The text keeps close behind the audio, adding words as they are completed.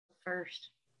first.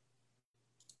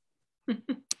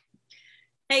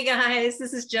 Hey guys,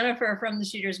 this is Jennifer from The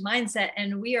Shooter's Mindset,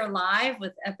 and we are live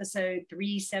with episode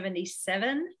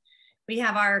 377. We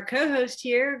have our co-host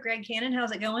here, Greg Cannon.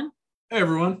 How's it going? Hey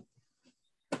everyone.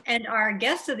 And our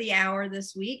guest of the hour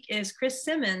this week is Chris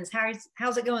Simmons.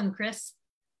 How's it going, Chris?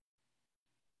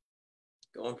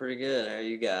 Going pretty good. How are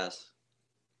you guys?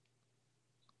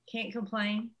 Can't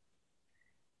complain.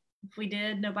 If we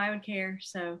did, nobody would care.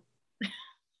 So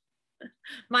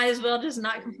might as well just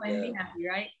not complain and be happy,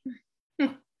 right?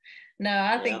 No,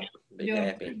 I think we're doing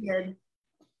happy. Pretty good.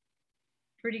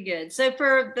 Pretty good. So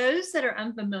for those that are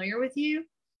unfamiliar with you,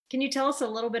 can you tell us a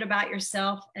little bit about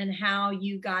yourself and how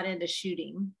you got into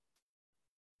shooting?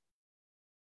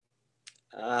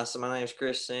 So my name is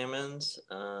Chris Simmons,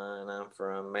 and I'm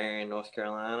from Marion, North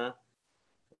Carolina,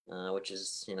 which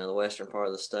is, the western part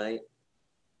of the state.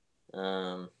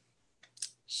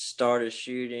 Started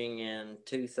shooting in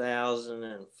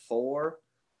 2004.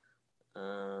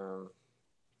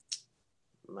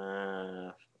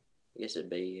 I guess it'd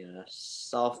be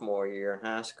sophomore year in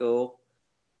high school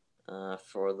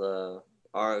for the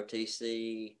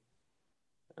ROTC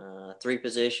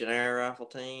 3-position air rifle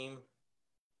team.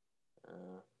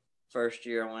 First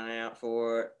year I went out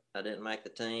for it. I didn't make the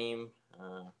team.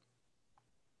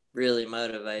 Really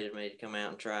motivated me to come out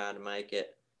and try to make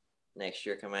it. Next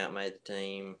year, come out and made the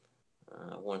team.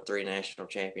 Won 3 national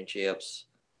championships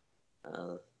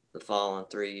the following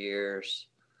 3 years.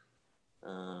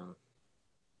 Then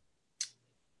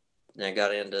I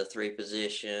got into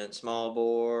 3-position, small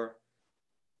bore,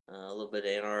 a little bit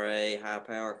of NRA, high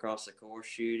power across the course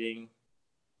shooting,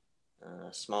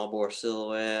 small bore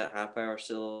silhouette, high power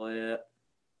silhouette,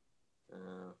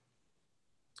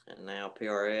 and now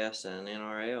PRS and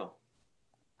NRL.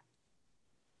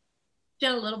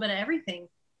 Done a little bit of everything.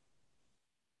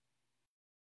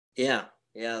 Yeah.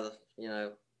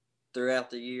 Throughout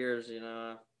the years,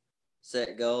 I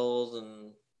set goals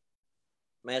and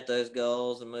met those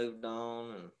goals and moved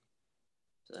on, and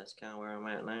so that's kind of where I'm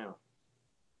at now.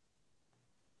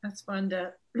 That's fun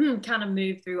to kind of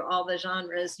move through all the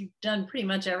genres. You've done pretty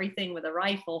much everything with a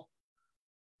rifle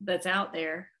that's out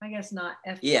there. I guess not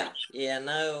FPV.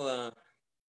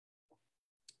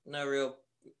 No real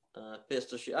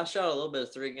pistol shoot. I shot a little bit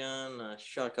of 3-gun. I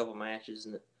shot a couple matches,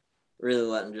 and it really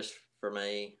wasn't just for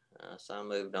me. So I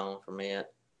moved on from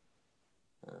it.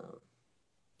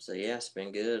 So yeah, it's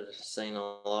been good. Seen a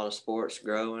lot of sports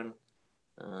growing.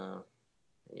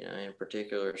 In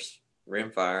particular,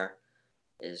 rimfire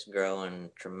is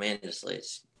growing tremendously.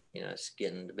 It's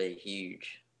getting to be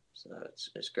huge. So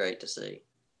it's great to see.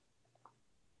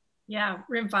 Yeah,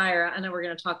 rimfire. I know we're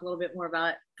going to talk a little bit more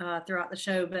about it throughout the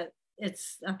show, but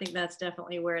I think that's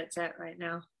definitely where it's at right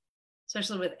now,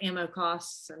 especially with ammo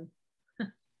costs, and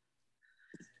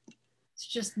it's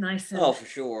just nice and for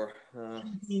sure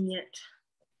convenient.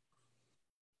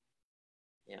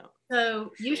 Yeah.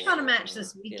 So you shot a match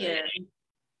this weekend.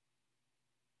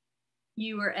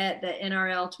 You were at the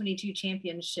NRL22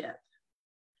 championship.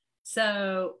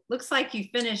 So looks like you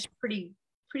finished pretty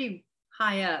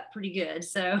high up, pretty good.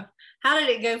 So how did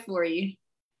it go for you?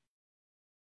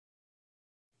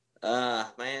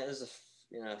 Man, it was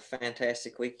a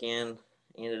fantastic weekend.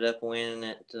 Ended up winning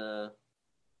it,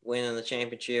 winning the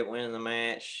championship, winning the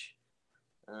match.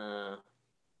 And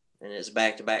it's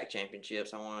back-to-back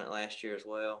championships. I won it last year as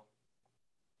well.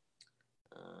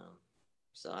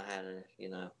 So I had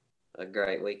a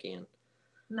great weekend.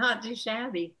 Not too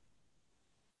shabby.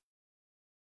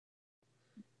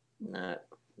 No,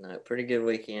 pretty good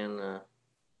weekend.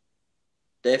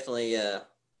 Definitely a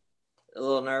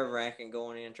little nerve-wracking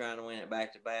going in trying to win it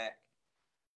back-to-back.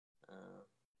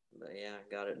 But yeah,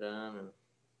 got it done, and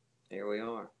here we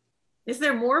are. Is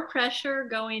there more pressure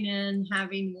going in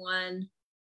having won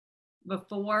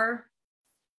before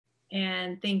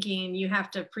and thinking you have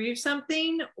to prove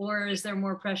something, or is there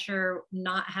more pressure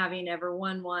not having ever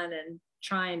won one and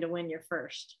trying to win your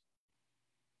first?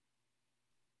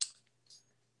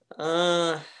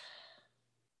 I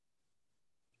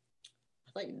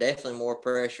think definitely more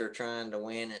pressure trying to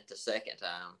win it the second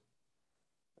time.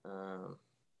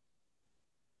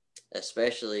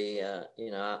 Especially,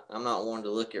 I'm not one to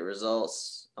look at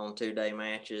results on 2-day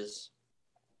matches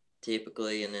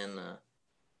typically, and then,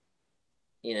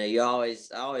 I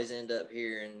always end up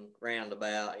hearing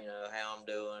roundabout, how I'm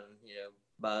doing,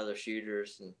 by other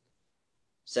shooters. And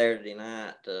Saturday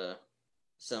night,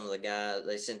 some of the guys,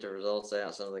 they sent the results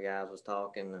out. Some of the guys was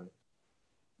talking, and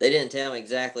they didn't tell me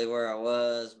exactly where I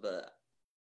was, but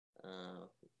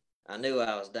I knew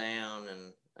I was down,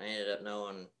 and I ended up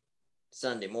knowing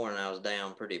Sunday morning I was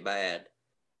down pretty bad.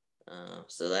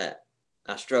 So that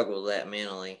I struggled with that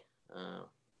mentally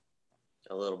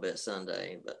a little bit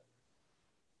Sunday, but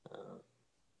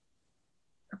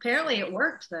apparently it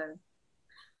worked though.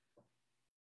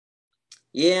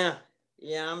 Yeah,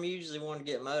 I'm usually one to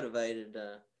get motivated.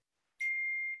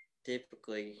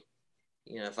 Typically,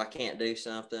 if I can't do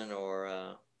something or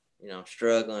I'm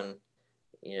struggling,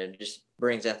 just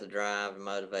brings out the drive and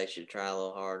motivates you to try a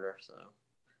little harder. So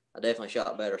I definitely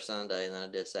shot better Sunday than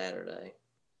I did Saturday.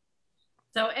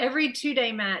 So every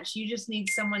 2-day match, you just need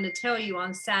someone to tell you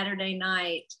on Saturday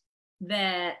night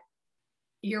that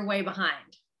you're way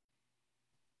behind.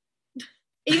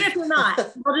 Even if you're not,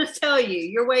 they'll just tell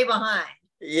you're way behind.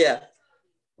 Yeah.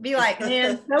 Be like,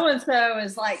 man, so-and-so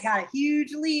is like got a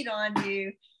huge lead on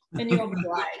you. And you'll be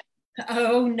like,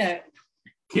 oh no.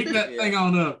 Keep that thing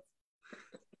on up.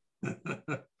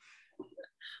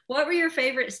 What were your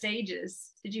favorite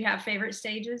stages? Did you have favorite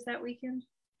stages that weekend?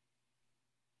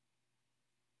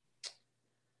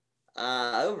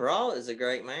 Overall, it was a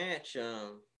great match.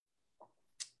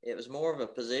 It was more of a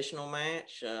positional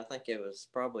match. I think it was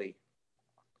probably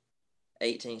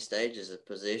 18 stages of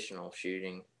positional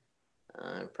shooting,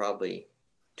 and probably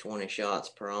 20 shots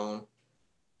per on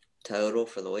total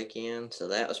for the weekend. So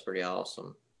that was pretty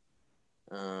awesome.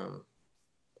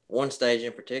 One stage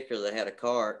in particular, they had a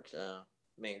cart.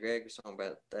 Me and Greg were talking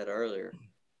about that earlier.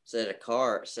 Said a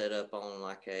cart set up on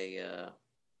like a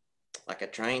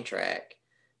train track.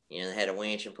 They had a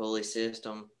winch and pulley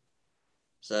system.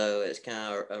 So it's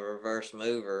kind of a reverse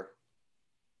mover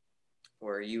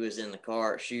where you was in the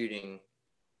cart shooting,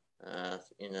 and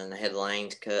then they had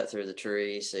lanes cut through the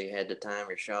trees, so you had to time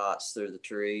your shots through the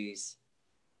trees,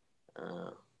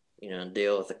 and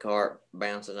deal with the cart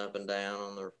bouncing up and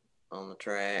down on the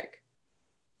track.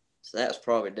 So that was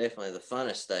probably definitely the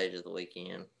funnest stage of the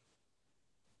weekend.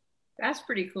 That's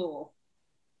pretty cool.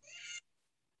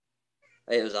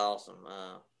 It was awesome.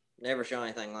 Never shot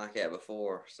anything like that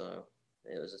before, so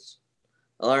it was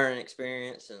a learning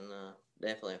experience and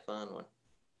definitely a fun one.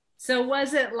 So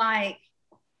was it like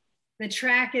the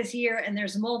track is here and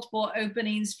there's multiple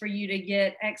openings for you to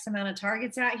get X amount of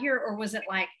targets out here? Or was it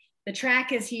like the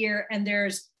track is here and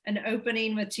there's an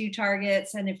opening with 2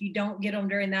 targets, and if you don't get them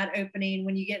during that opening,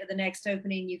 when you get to the next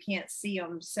opening, you can't see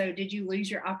them? So did you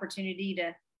lose your opportunity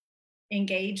to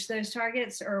engage those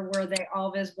targets, or were they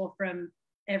all visible from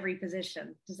every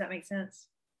position? Does that make sense?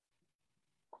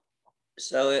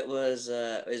 So it was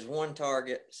one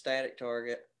target, static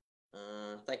target.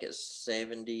 I think it's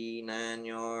 79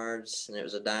 yards, and it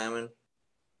was a diamond.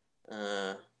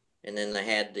 And then they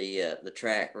had the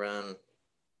track run,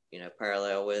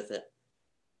 parallel with it.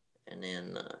 And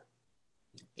then,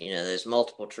 there's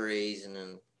multiple trees, and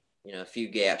then, a few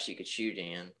gaps you could shoot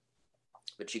in.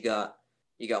 But you got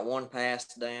one pass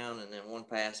down and then one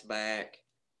pass back.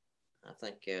 I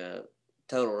think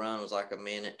total run was like 1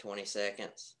 minute, 20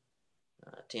 seconds,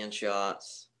 10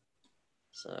 shots.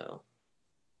 So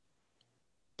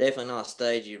definitely not a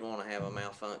stage you'd want to have a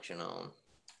malfunction on.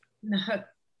 No.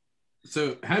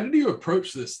 So how did you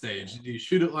approach this stage? Did you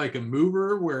shoot it like a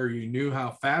mover where you knew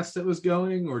how fast it was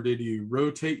going, or did you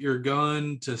rotate your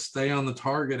gun to stay on the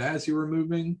target as you were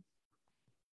moving?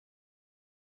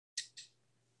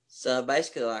 So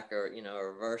basically like a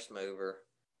reverse mover.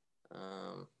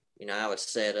 I would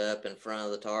set up in front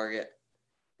of the target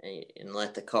and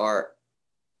let the cart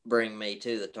bring me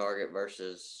to the target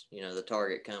versus, the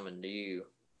target coming to you.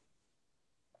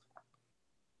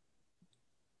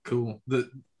 Cool.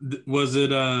 Was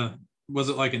it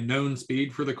like a known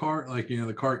speed for the cart? Like,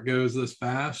 the cart goes this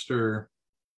fast, or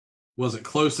was it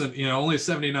close? Only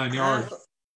 79 yards.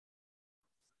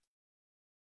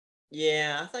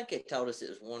 Yeah, I think it told us it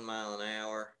was 1 mile an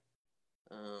hour.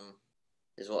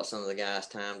 Is what some of the guys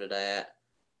timed it at.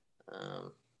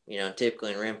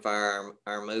 Typically in rimfire,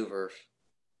 our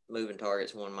moving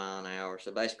target's 1 mile an hour.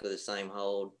 So basically the same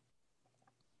hold.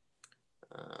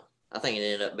 I think it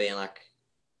ended up being like,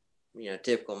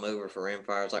 typical mover for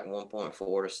rimfire is like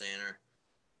 1.4 to center.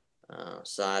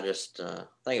 So I just, I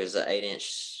think it was an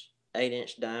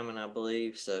 8-inch diamond, I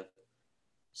believe. So as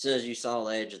soon as you saw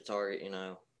the edge of the target,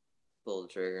 pull the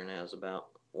trigger, and that was about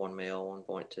 1 mil,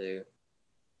 1.2.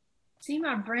 See,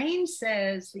 my brain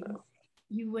says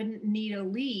you wouldn't need a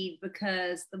lead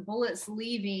because the bullet's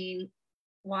leaving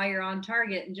while you're on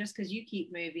target, and just because you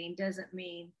keep moving doesn't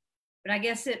mean. But I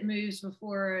guess it moves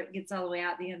before it gets all the way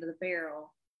out the end of the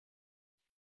barrel.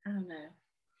 I don't know.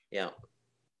 Yeah.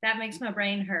 That makes my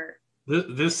brain hurt.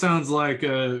 This sounds like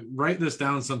write this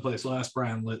down someplace. We'll ask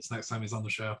Brian Litz next time he's on the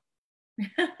show.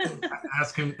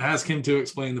 ask him to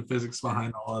explain the physics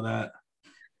behind all of that.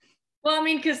 Well, I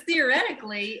mean, because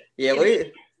theoretically, yeah,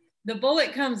 the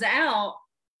bullet comes out,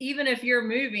 even if you're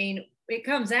moving, it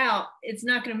comes out, it's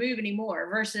not going to move anymore.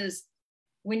 Versus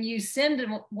when you send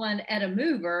one at a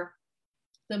mover,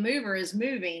 the mover is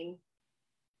moving.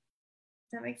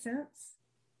 Does that make sense?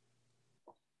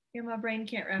 Yeah, my brain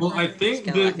can't wrap. Well, I think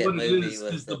that like what it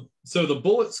is the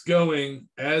bullet's going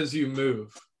as you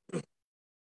move.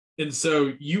 And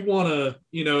so you want to,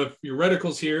 if your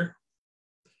reticle's here,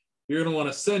 you're going to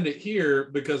want to send it here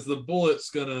because the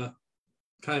bullet's going to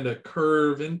kind of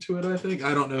curve into it, I think.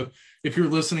 I don't know if you're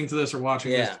listening to this or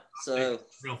watching this. So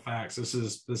real facts. This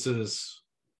is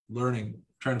learning,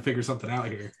 trying to figure something out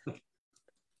here.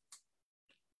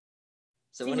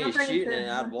 So when you're shooting it,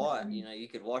 I'd watch, you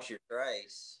could watch your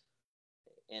trace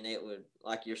and it would,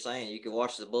 like you're saying, you could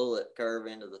watch the bullet curve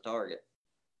into the target.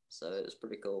 So it was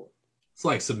pretty cool. It's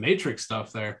like some Matrix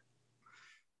stuff there.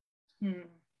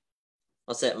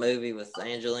 What's that movie with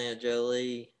Angelina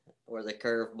Jolie where they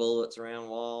curve bullets around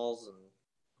walls?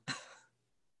 And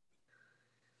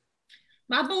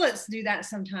my bullets do that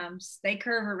sometimes. They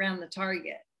curve around the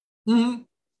target. Mm-hmm.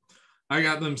 I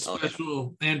got them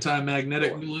special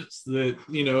anti-magnetic bullets that,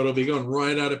 it'll be going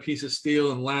right out a piece of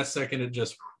steel, and last second it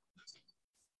just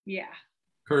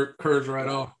curves right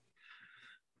off.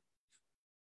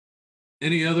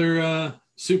 Any other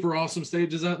super awesome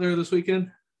stages out there this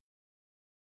weekend?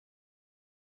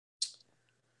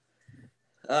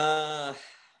 They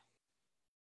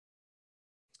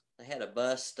had a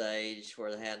bus stage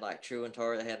where they had like true and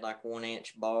target. They had like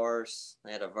 1-inch bars.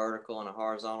 They had a vertical and a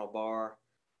horizontal bar.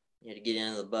 You had to get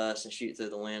into the bus and shoot through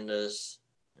the windows.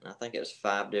 And I think it was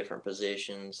 5 different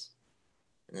positions.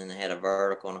 And then they had a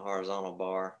vertical and a horizontal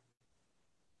bar.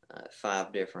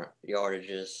 5 different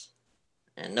yardages.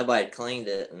 And nobody had cleaned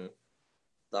it. And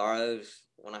the ROs,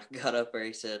 when I got up there,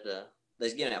 he said, they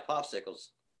was giving out popsicles.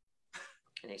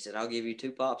 And he said, I'll give you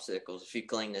 2 popsicles if you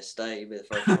clean this stage. You'll be the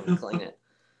first one to clean it.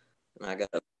 And I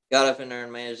got up in there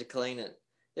and managed to clean it.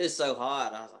 It was so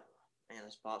hot. I was like, man,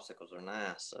 those popsicles are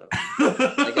nice. So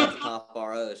they got the top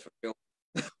ROs for sure.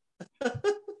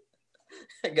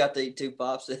 I got to eat 2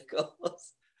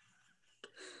 popsicles.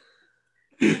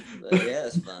 But yeah,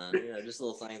 it's fun. Just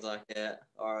little things like that.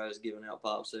 ROs giving out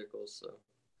popsicles. So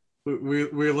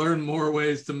we learn more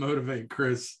ways to motivate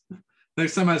Chris.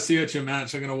 Next time I see you at your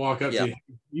match, I'm gonna walk up to you.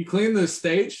 You clean this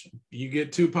stage, you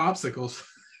get 2 popsicles.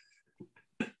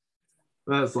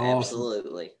 That's awesome.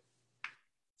 Absolutely.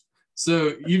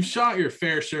 So you've shot your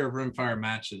fair share of rimfire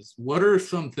matches. What are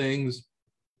some things,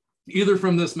 either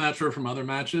from this match or from other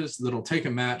matches, that'll take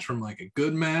a match from like a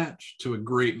good match to a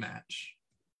great match?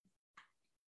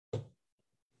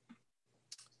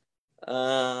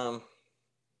 I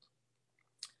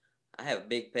have a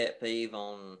big pet peeve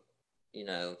on,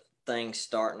 things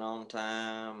starting on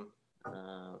time,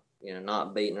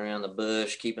 not beating around the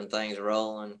bush, keeping things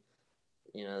rolling,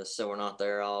 so we're not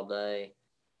there all day.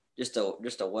 Just a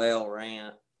well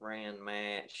ran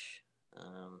match.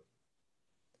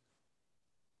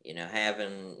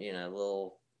 Having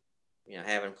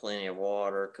having plenty of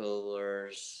water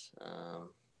coolers.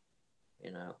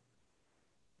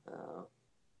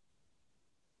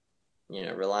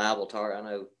 Reliable target. I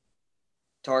know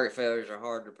target failures are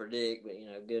hard to predict, but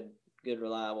good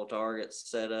reliable targets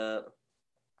set up.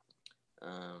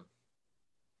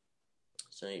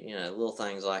 So little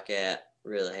things like that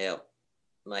really help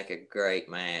make a great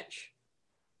match.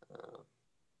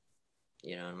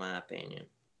 In my opinion.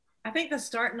 I think the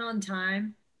starting on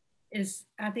time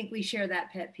I think we share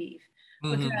that pet peeve.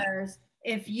 Because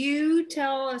if you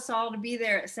tell us all to be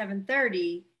there at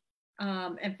 7:30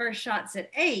 and first shot's at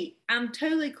 8, I'm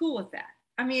totally cool with that.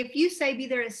 I mean, if you say be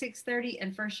there at 6:30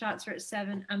 and first shots are at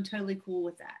 7, I'm totally cool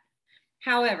with that.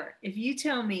 However, if you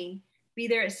tell me be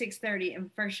there at 6:30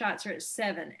 and first shots are at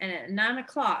 7, and at 9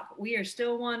 o'clock we are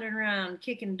still wandering around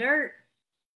kicking dirt.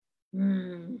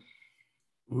 Ooh,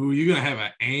 you're gonna have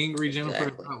an angry Jennifer.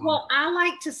 Exactly. Well, I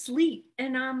like to sleep,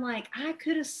 and I'm like, I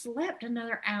could have slept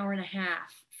another hour and a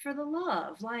half for the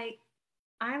love. Like,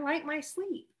 I like my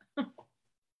sleep.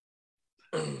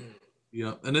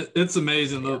 Yeah, and it's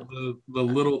amazing the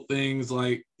little things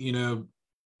like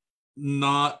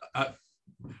not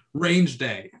range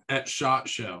day at SHOT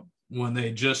Show when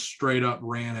they just straight up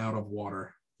ran out of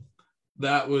water.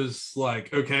 That was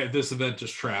like, okay, this event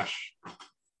is trash.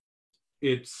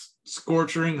 It's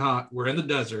scorching hot. We're in the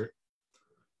desert,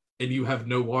 and you have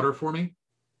no water for me?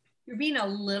 You're being a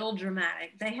little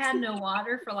dramatic. They had no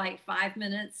water for like 5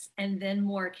 minutes, and then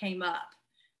more came up.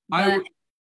 But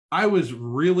I was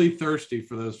really thirsty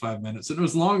for those 5 minutes, and it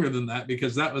was longer than that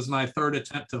because that was my third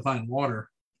attempt to find water.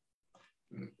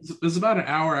 It was about an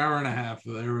hour and a half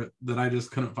there that I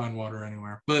just couldn't find water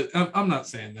anywhere. But I'm not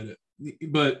saying that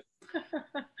but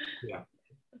yeah.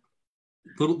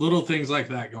 Little things like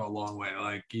that go a long way.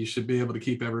 Like, you should be able to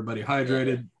keep everybody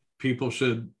hydrated. People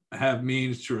should have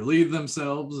means to relieve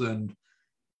themselves, and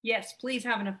yes, please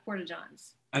have enough porta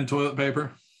johns and toilet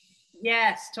paper.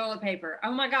 Yes, toilet paper.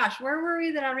 Oh my gosh, where were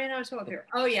we that I ran out of toilet paper?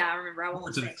 Oh yeah, I remember. I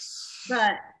won't say.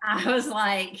 But I was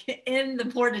like in the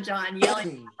porta john yelling,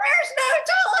 "There's no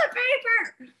toilet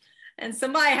paper!" And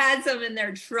somebody had some in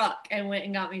their truck and went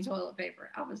and got me toilet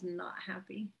paper. I was not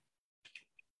happy.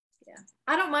 Yeah,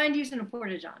 I don't mind using a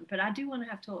porta john, but I do want to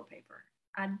have toilet paper.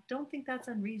 I don't think that's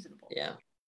unreasonable. Yeah.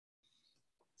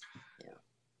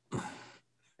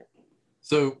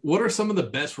 So, what are some of the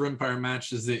best rimfire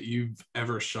matches that you've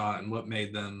ever shot, and what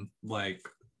made them like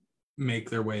make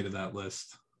their way to that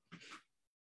list?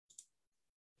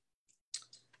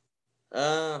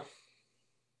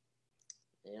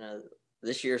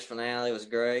 This year's finale was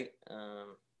great.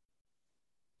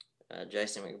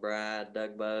 Jason McBride,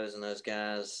 Doug Bowes, and those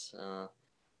guys,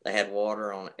 they had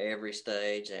water on every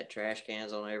stage. They had trash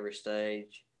cans on every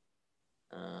stage.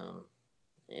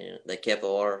 They kept the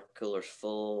water coolers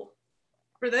full.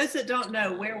 For those that don't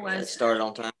know, where was it? Started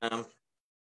on time.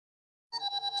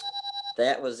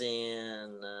 That was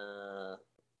in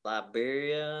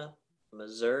Liberia,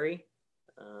 Missouri,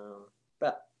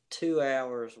 about 2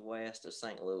 hours west of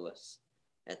St. Louis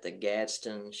at the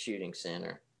Gadsden Shooting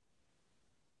Center.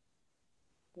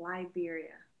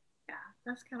 Liberia. Yeah,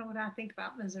 that's kind of what I think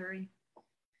about Missouri.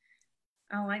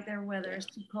 I don't like their weather. It's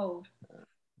too cold.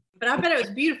 But I bet it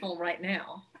was beautiful right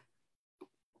now.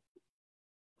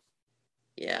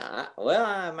 Yeah,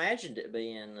 I imagined it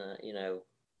being,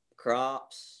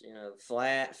 crops,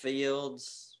 flat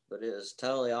fields, but it was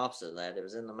totally opposite of that. It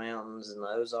was in the mountains in the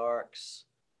Ozarks,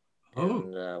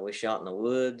 and we shot in the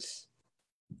woods.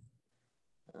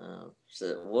 So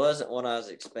it wasn't what I was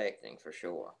expecting for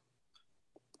sure.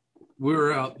 We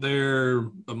were out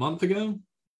there a month ago,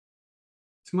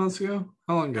 2 months ago.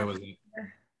 How long ago was it?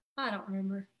 I don't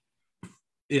remember.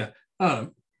 Yeah, a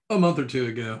month or two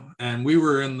ago, and we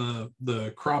were in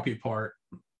the crappie part,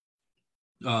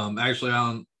 actually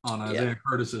on Isaiah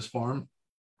Curtis's farm,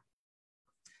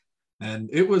 and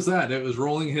it was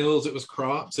rolling hills, it was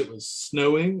crops, it was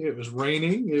snowing, it was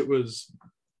raining, it was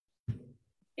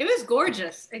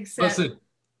gorgeous, except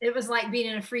it was like being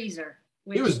in a freezer.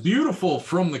 It was beautiful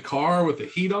from the car with the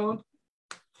heat on.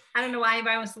 I don't know why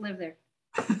anybody wants to live there.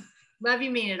 Love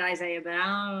you, mean it, Isaiah, but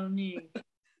I don't need.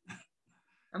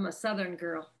 I'm a Southern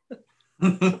girl.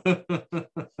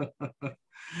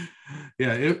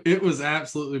 Yeah, it was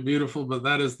absolutely beautiful, but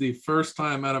that is the first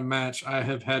time at a match I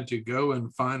have had to go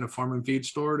and find a farm and feed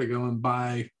store to go and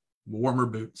buy warmer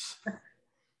boots.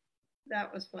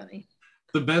 That was funny.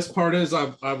 The best part is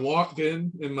I walked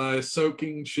in my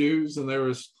soaking shoes, and there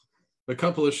was a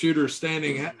couple of shooters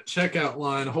standing at the checkout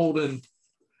line holding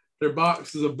their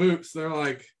boxes of boots. They're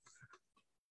like,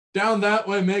 "Down that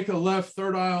way, make a left,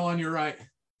 third aisle on your right."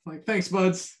 I'm like, "Thanks,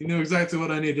 buds. You know exactly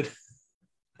what I needed."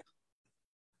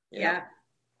 Yeah.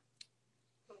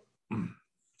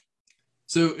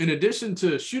 So in addition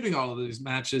to shooting all of these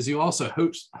matches, you also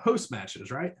host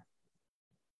matches, right?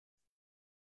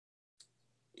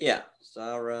 Yeah. So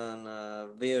I run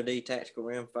VOD Tactical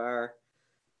Rimfire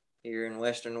here in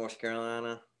Western North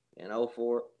Carolina in Old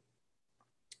Fort.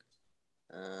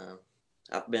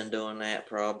 I've been doing that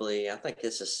probably, I think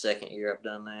this is the second year I've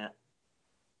done that.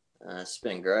 It's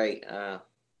been great.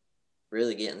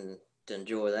 Really getting to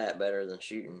enjoy that better than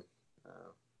shooting.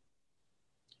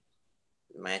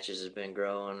 Matches have been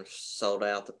growing, sold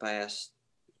out the past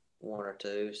one or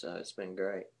two, so it's been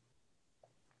great.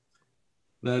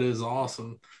 That is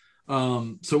awesome.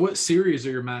 So what series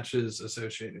are your matches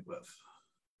associated with?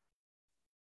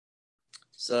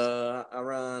 So I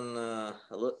run a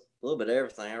little bit of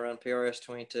everything. I run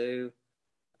PRS22,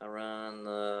 I run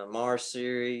the Mars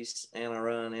series, and I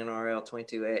run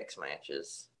NRL22X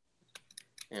matches.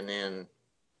 And then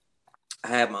I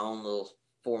have my own little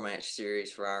 4-match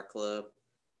series for our club.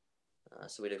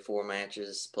 So we do 4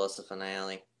 matches plus a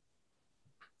finale.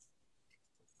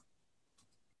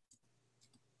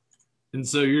 And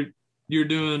so you're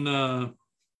doing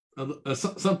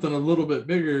something a little bit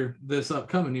bigger this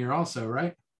upcoming year also,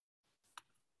 right?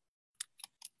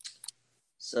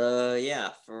 So yeah,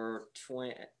 for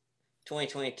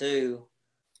 2022,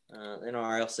 the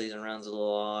NRL season runs a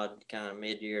little odd, kind of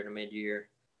mid-year to mid-year.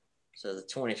 So the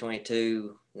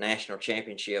 2022 National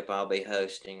Championship I'll be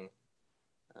hosting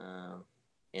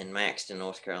in Maxton,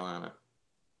 North Carolina.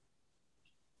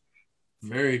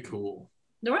 Very cool.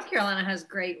 North Carolina has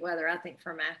great weather, I think,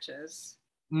 for matches.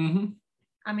 Mm-hmm.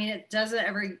 I mean, it doesn't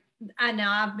ever. I know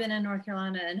I've been in North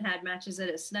Carolina and had matches that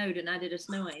it snowed, and I did a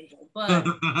snow angel. But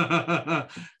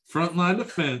frontline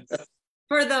defense.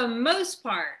 For the most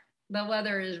part, the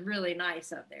weather is really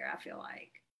nice up there, I feel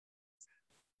like.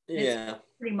 Yeah. It's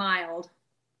pretty mild.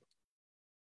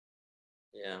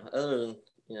 Yeah. Other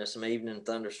than, some evening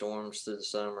thunderstorms through the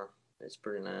summer, it's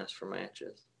pretty nice for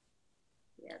matches.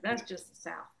 Yeah, that's just the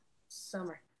South.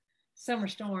 Summer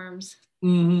storms.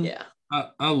 Mm-hmm. Yeah.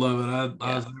 I love it.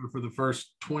 I was there for the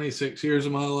first 26 years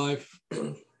of my life.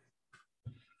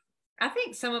 I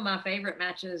think some of my favorite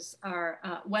matches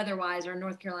are weather-wise are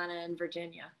North Carolina and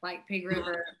Virginia. Like Pig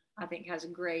River, I think has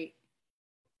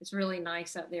it's really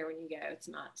nice up there when you go. It's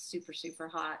not super, super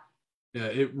hot. Yeah,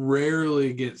 it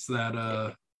rarely gets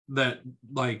that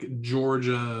like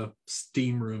Georgia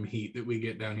steam room heat that we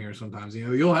get down here sometimes.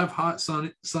 You'll have hot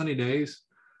sunny days,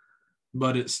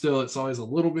 but it's always a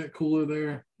little bit cooler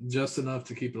there, just enough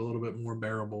to keep it a little bit more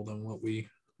bearable than what we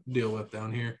deal with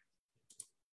down here.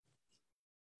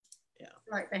 Yeah.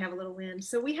 Right, they have a little wind.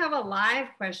 So we have a live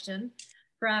question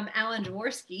from Alan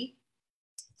Jaworski.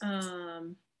 I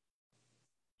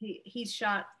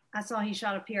saw he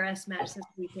shot a PRS match this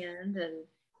weekend, and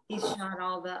he shot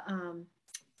all the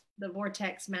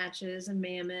Vortex matches and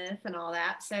Mammoth and all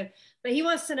that. So, but he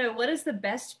wants to know, what is the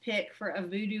best pick for a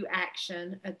voodoo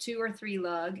action, a 2 or 3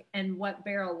 lug, and what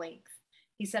barrel length?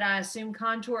 He said, I assume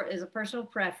contour is a personal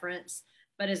preference,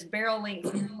 but is barrel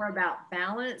length more about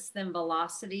balance than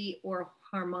velocity or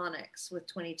harmonics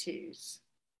with 22s?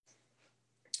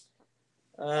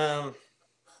 So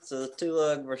the 2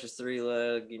 lug versus 3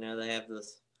 lug, they have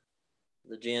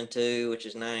the Gen 2, which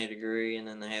is 90 degree, and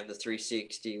then they have the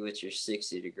 360, which is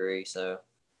 60 degree. So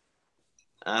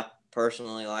I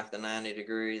personally like the 90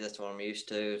 degree. That's what I'm used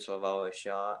to. So I've always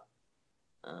shot.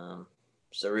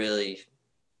 So really,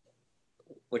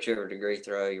 whichever degree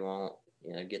throw you want,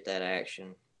 get that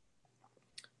action.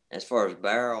 As far as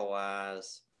barrel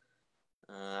wise,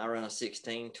 I run a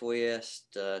 16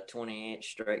 twist, 20-inch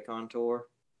straight contour.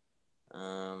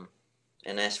 And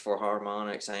that's for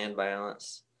harmonics and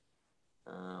balance.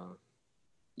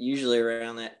 Usually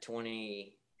around that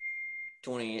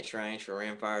 20-inch range for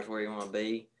rimfire is where you want to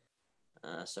be.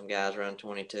 Some guys run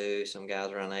 22, some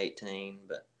guys run 18,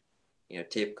 but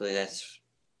typically that's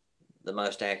the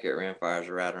most accurate rimfires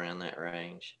are right around that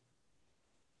range.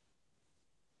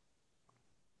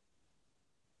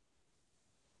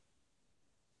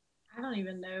 I don't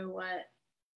even know what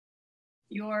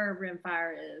your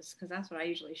rimfire is, because that's what I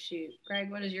usually shoot. Greg,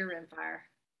 what is your rimfire?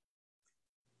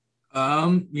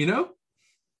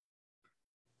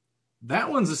 That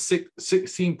one's a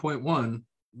 16.1.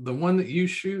 The one that you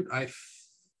shoot, I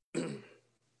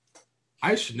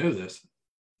should know this.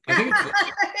 I think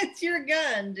it's your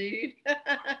gun, dude.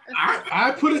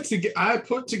 I put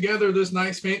together this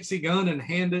nice fancy gun and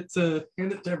hand it to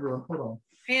everyone. Hold on.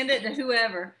 Hand it to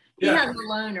whoever. He has a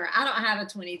loaner. I don't have a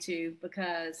 22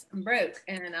 because I'm broke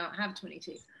and I don't have a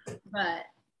 22. But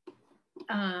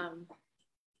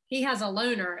he has a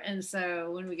loaner, and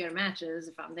so when we go to matches,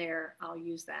 if I'm there, I'll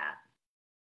use that.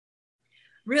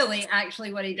 Really,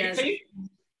 actually, what he does.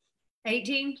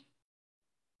 18?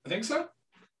 I think so.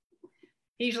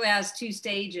 He usually has 2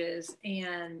 stages,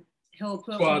 and he'll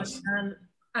put squads.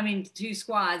 2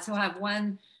 squads. He'll have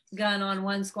one gun on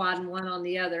one squad and one on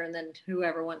the other, and then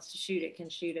whoever wants to shoot it can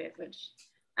shoot it, which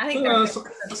I think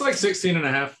it's like 16 and a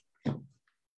half.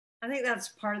 I think that's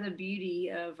part of the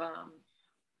beauty of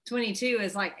 22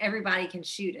 is like everybody can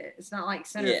shoot it. It's not like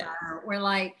center fire where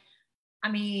like, I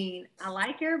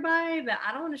like everybody, but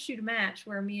I don't want to shoot a match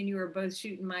where me and you are both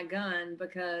shooting my gun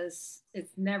because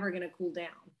it's never going to cool down.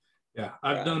 Yeah,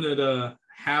 I've done it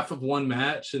half of one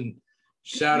match, and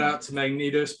shout out to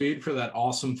Magneto Speed for that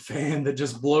awesome fan that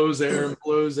just blows air and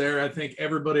blows air. I think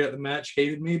everybody at the match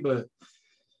hated me, but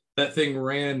that thing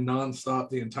ran nonstop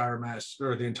the entire match,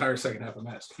 or the entire second half of the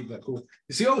match, to keep that cool.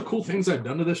 You see all the cool things I've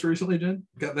done to this recently, Jen?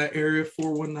 Got that Area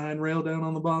 419 rail down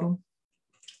on the bottom.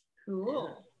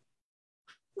 Cool.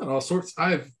 And all sorts.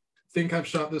 I think I've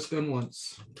shot this gun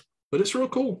once, but it's real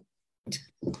cool.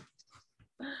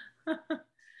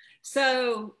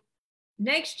 So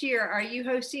next year, are you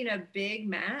hosting a big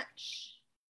match?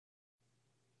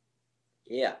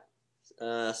 Yeah.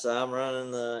 So I'm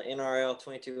running the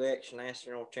NRL22X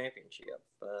National Championship.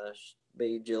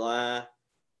 Be July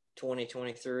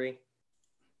 2023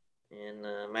 in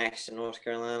Maxton, North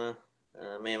Carolina.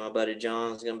 Me and my buddy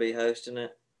John's going to be hosting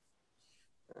it.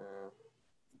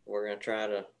 We're going to try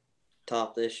to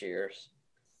top this year's.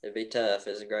 It'd be tough.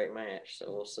 It's a great match, so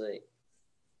we'll see.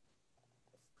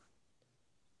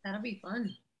 That'll be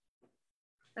fun.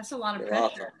 That's a lot of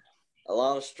pressure. A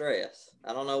lot of stress.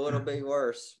 I don't know what'll be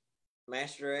worse,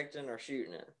 match directing or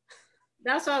shooting it.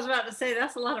 That's what I was about to say.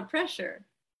 That's a lot of pressure.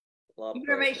 You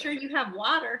better make sure you have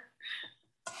water.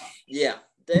 Yeah,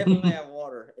 definitely have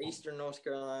water. Eastern North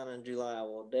Carolina in July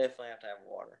will definitely have to have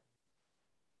water.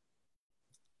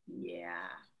 Yeah.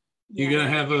 You gonna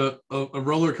have a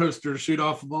roller coaster to shoot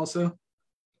off of also?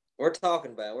 We're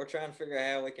talking about it. We're trying to figure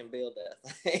out how we can build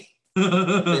that thing.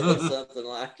 Build something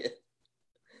like it.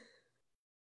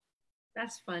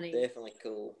 That's funny. Definitely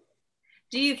cool.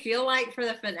 Do you feel like for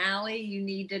the finale you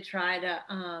need to try to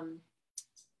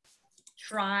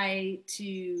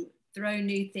throw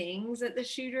new things at the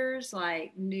shooters,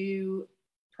 like new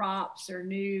props or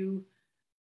new,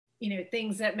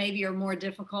 things that maybe are more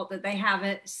difficult that they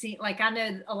haven't seen? Like I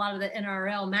know a lot of the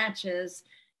NRL matches,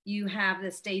 you have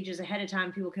the stages ahead of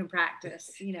time people can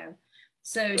practice,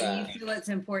 So do you feel it's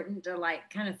important to like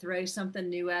kind of throw something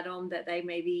new at them that they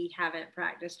maybe haven't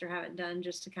practiced or haven't done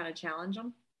just to kind of challenge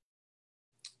them?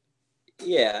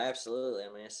 Yeah, absolutely.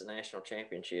 I mean, it's a national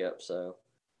championship, so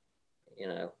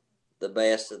the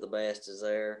best of the best is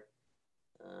there.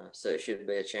 So it should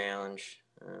be a challenge,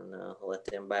 and let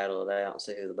them battle it out and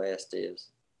see who the best is.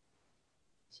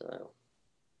 So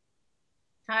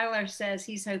Tyler says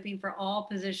he's hoping for all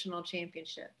positional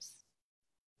championships.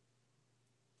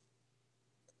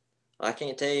 I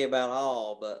can't tell you about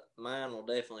all, but mine will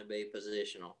definitely be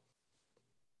positional.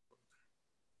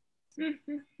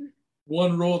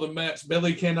 One rule of the match: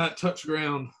 belly cannot touch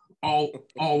ground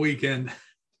all weekend.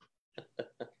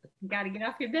 You got to get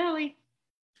off your belly.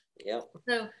 Yep.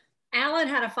 So Alan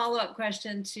had a follow-up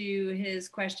question to his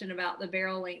question about the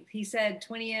barrel length. He said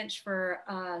 20-inch for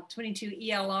 22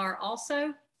 ELR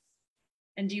also.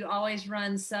 And do you always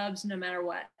run subs no matter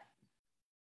what?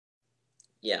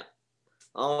 Yeah.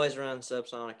 Always run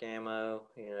subsonic ammo,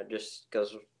 just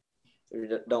because we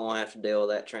don't want to have to deal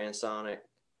with that transonic,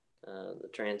 the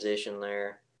transition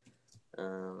there.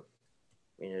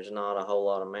 There's not a whole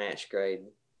lot of match grade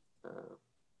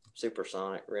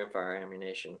supersonic rimfire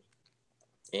ammunition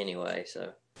anyway.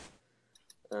 So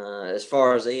as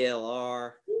far as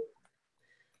ELR,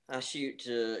 I shoot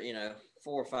to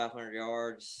 400 or 500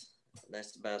 yards.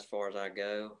 That's about as far as I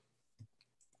go.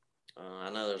 I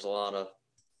know there's a lot of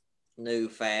new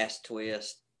fast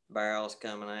twist barrels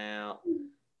coming out.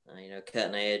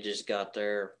 Cutting Edge has got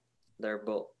the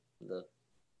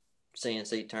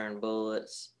CNC turned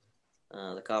bullets,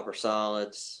 the copper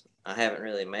solids. I haven't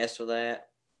really messed with that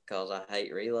because I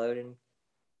hate reloading,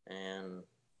 and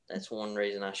that's one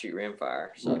reason I shoot rimfire.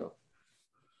 So,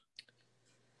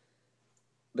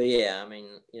 but yeah, I mean,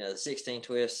 the 16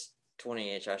 twist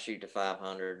 20-inch I shoot to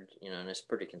 500, and it's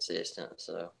pretty consistent.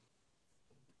 So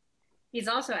he's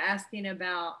also asking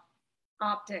about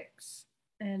optics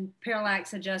and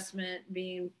parallax adjustment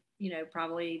being,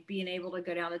 probably being able to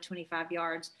go down to 25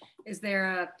 yards. Is there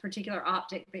a particular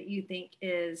optic that you think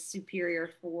is superior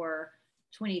for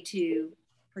 22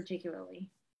 particularly?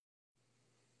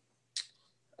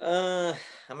 I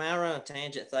run a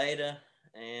tangent theta,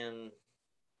 and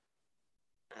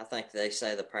I think they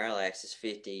say the parallax is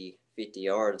 50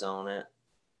 yards on it.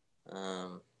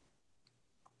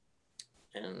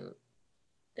 And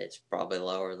it's probably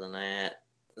lower than that.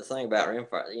 The thing about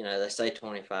rimfire, they say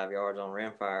 25 yards on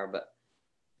rimfire, but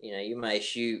you may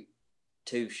shoot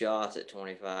 2 shots at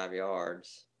 25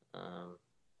 yards.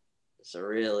 So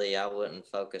really, I wouldn't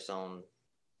focus on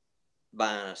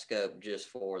buying a scope just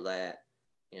for that.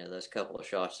 Those couple of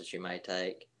shots that you may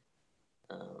take.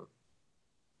 And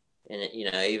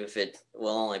even if it will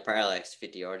only parallax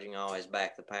 50 yards, you can always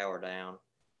back the power down,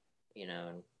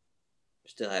 and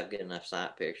still have good enough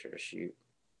sight picture to shoot.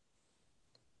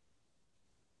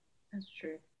 That's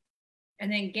true.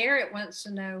 And then Garrett wants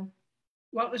to know,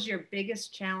 what was your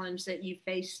biggest challenge that you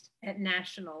faced at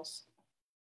nationals?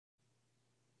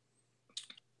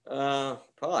 Probably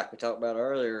like we talked about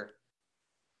earlier,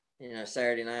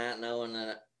 Saturday night, knowing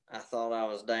that I thought I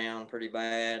was down pretty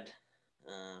bad,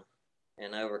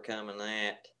 and overcoming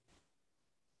that,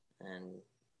 and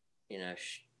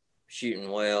shooting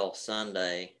well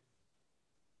Sunday,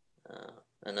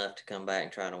 enough to come back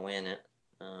and try to win it.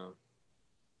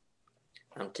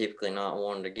 I'm typically not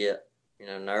one to get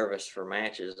nervous for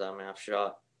matches. I mean, I've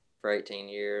shot for 18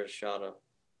 years, shot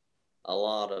a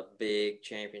lot of big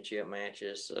championship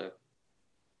matches, so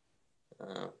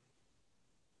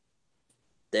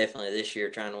definitely this year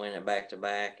trying to win it back to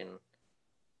back, and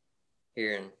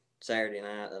hearing Saturday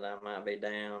night that I might be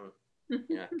down,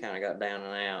 I kind of got down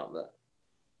and out. But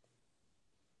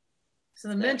so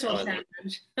the mental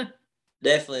challenge.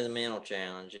 Definitely the mental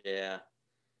challenge, yeah.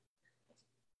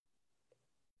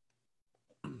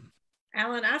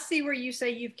 Alan, I see where you say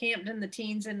you've camped in the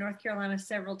teens in North Carolina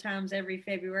several times every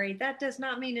February. That does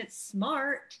not mean it's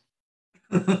smart.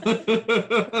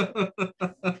 That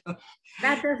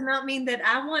does not mean that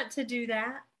I want to do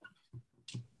that.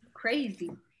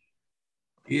 crazy.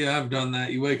 Yeah, I've done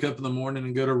that. You wake up in the morning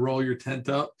and go to roll your tent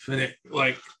up, and it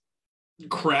like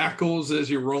crackles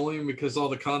as you're rolling because all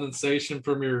the condensation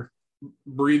from your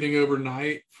breathing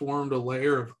overnight formed a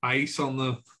layer of ice on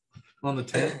the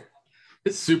tent.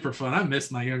 It's super fun. I miss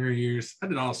my younger years. I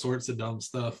did all sorts of dumb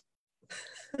stuff.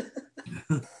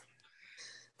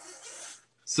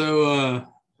 So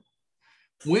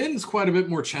wind's quite a bit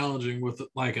more challenging with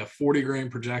like a 40 grain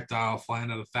projectile flying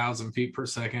at 1,000 feet per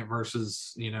second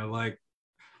versus, you know, like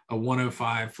a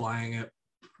 105 flying at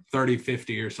 30,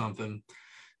 50 or something.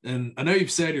 And I know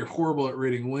you've said you're horrible at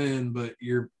reading wind, but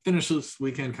your finish this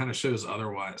weekend kind of shows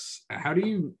otherwise. How do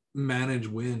you manage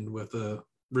wind with a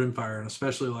rimfire, and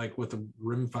especially like with a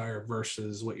rimfire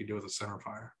versus what you do with a center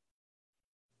fire?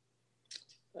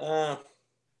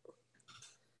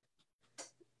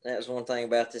 That was one thing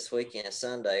about this weekend.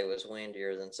 Sunday was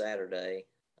windier than Saturday.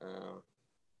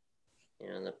 You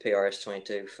know, in the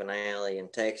PRS22 finale in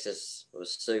Texas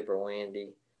was super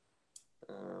windy.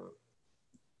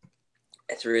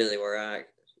 That's really where I,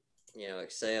 you know,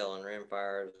 excel in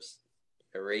rimfires,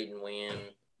 reading wind,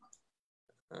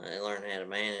 and learn how to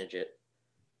manage it.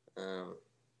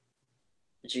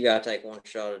 But you got to take one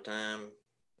shot at a time.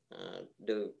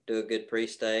 Do a good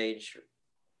pre-stage.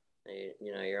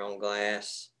 You know, you're on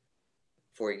glass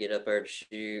before you get up there to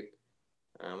shoot.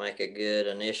 Make a good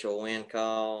initial wind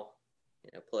call.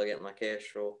 You know, plug in my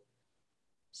Kestrel,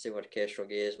 see what the Kestrel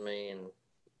gives me, and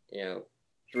you know,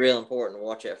 it's real important to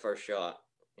watch that first shot.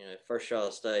 You know, first shot of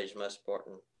the stage is the most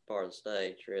important part of the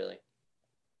stage, really,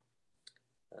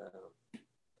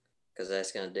 because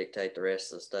that's going to dictate the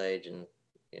rest of the stage and,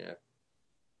 you know,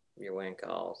 your wind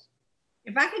calls.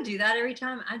 If I could do that every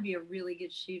time, I'd be a really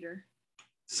good shooter.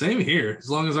 Same here, as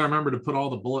long as I remember to put all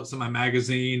the bullets in my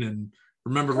magazine and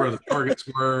remember where the targets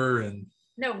were. And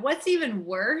no, what's even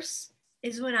worse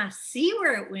is when I see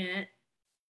where it went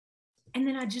and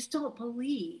then I just don't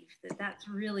believe that that's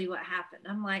really what happened.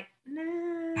 I'm like,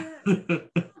 nah, I don't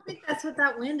think that's what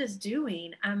that wind is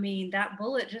doing. I mean, that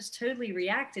bullet just totally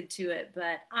reacted to it,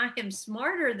 but I am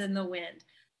smarter than the wind.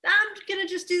 I'm going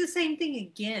to just do the same thing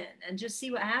again and just see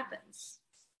what happens.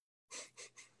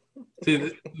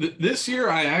 See, this year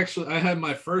I had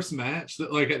my first match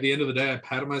that, like, at the end of the day I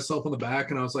patted myself on the back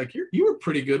and I was like, you were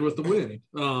pretty good with the wind.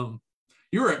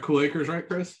 You were at Cool Acres, right,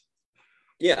 Chris?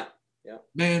 Yeah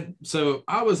Man, so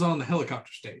I was on the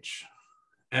helicopter stage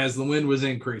as the wind was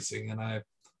increasing, and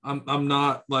I'm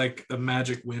not like a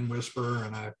magic wind whisperer,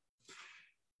 and I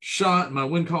shot. My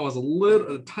wind call was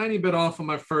a tiny bit off on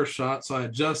my first shot, so I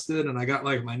adjusted and I got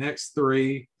like my next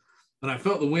three, and I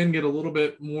felt the wind get a little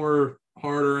bit more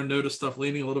harder and noticed stuff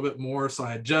leaning a little bit more, so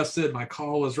I adjusted. My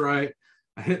call was right.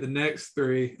 I hit the next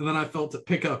three, and then I felt it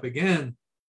pick up again,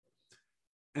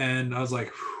 and I was like,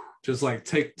 whew, just like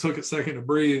took a second to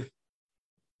breathe.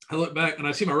 I look back and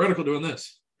I see my reticle doing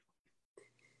this,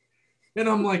 and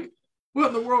I'm like, what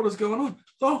in the world is going on?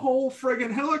 The whole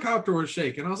friggin' helicopter was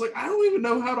shaking. I was like, I don't even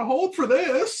know how to hold for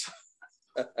this.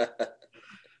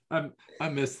 I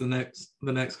missed the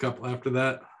next couple after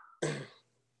that.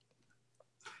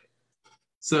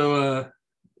 So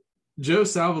Joe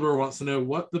Salvador wants to know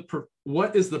what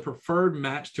is the preferred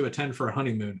match to attend for a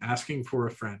honeymoon? Asking for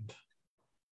a friend.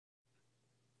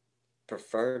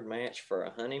 Preferred match for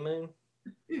a honeymoon?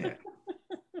 Yeah.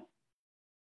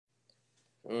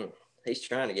 He's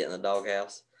trying to get in the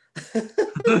doghouse. I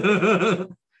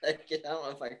don't know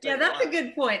if I can. Yeah, that's a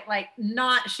good point. Like,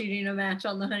 not shooting a match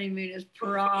on the honeymoon is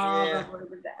probably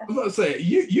the best. I was about to say,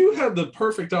 you had the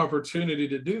perfect opportunity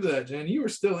to do that, Jen. You were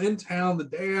still in town the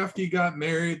day after you got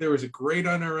married. There was a great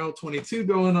NRL22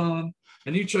 going on,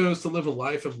 and you chose to live a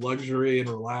life of luxury and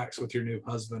relax with your new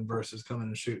husband versus coming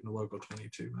and shooting a local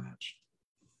 22 match.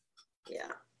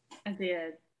 Yeah. I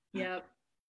did. Yep.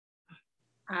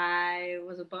 I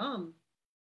was a bum.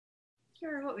 I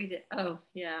can't remember what we did. Oh,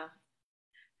 yeah.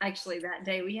 Actually, that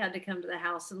day we had to come to the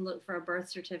house and look for a birth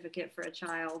certificate for a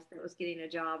child that was getting a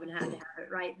job and had to have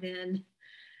it right then.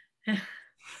 That's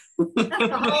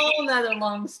a whole nother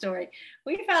long story.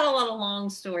 We've had a lot of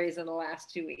long stories in the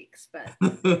last 2 weeks,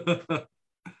 but.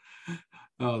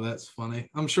 Oh, that's funny.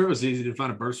 I'm sure it was easy to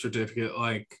find a birth certificate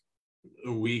like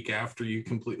a week after you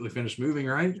completely finished moving,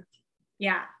 right?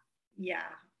 Yeah.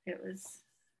 It was,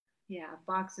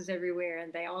 boxes everywhere,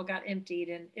 and they all got emptied,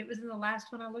 and it was in the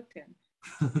last one I looked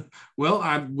in. Well,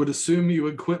 I would assume you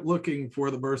would quit looking for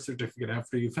the birth certificate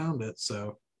after you found it.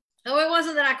 So. Oh, it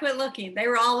wasn't that I quit looking. They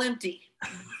were all empty.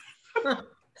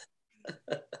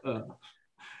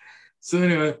 So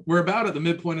anyway, we're about at the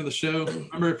midpoint of the show.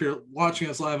 Remember, if you're watching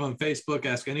us live on Facebook,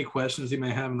 ask any questions you may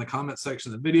have in the comment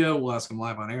section of the video. We'll ask them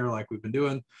live on air like we've been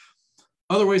doing.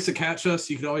 Other ways to catch us,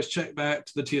 you can always check back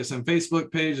to the TSM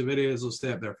Facebook page. The videos will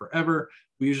stay up there forever.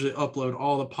 We usually upload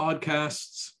all the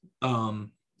podcasts.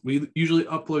 We usually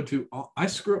upload to all, I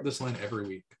screw up this line every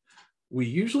week. We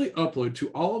usually upload to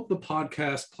all of the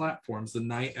podcast platforms the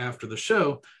night after the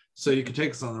show. So you can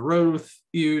take us on the road with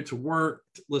you to work,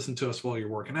 listen to us while you're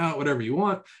working out, whatever you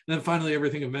want. And then finally,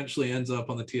 everything eventually ends up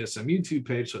on the TSM YouTube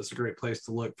page. So it's a great place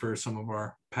to look for some of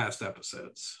our past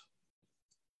episodes.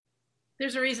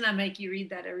 There's a reason I make you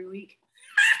read that every week.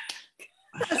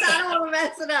 I don't want to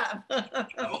mess it up.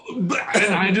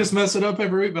 And I just mess it up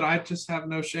every week, but I just have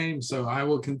no shame. So I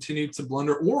will continue to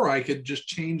blunder, or I could just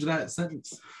change that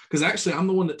sentence. Because actually, I'm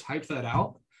the one that typed that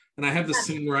out. And I have this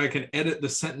thing where I can edit the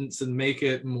sentence and make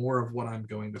it more of what I'm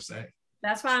going to say.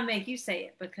 That's why I make you say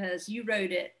it, because you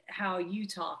wrote it how you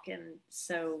talk. And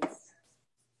so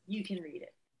you can read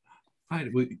it.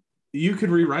 Fine. Well, you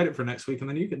could rewrite it for next week and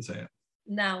then you can say it.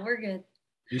 No, we're good.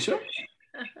 You sure?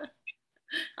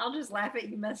 I'll just laugh at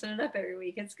you messing it up every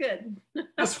week. It's good.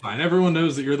 That's fine. Everyone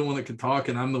knows that you're the one that can talk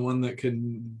and I'm the one that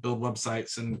can build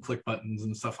websites and click buttons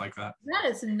and stuff like that. That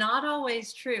is not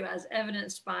always true, as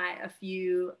evidenced by a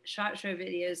few SHOT Show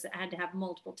videos that had to have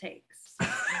multiple takes.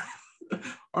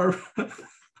 I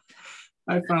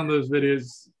found those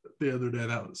videos the other day.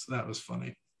 That was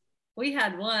funny. We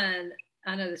had one.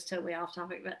 I know this is totally off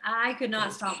topic, but I could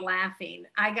not stop laughing.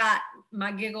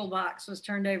 My giggle box was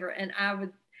turned over, and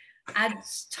I'd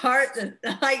start to,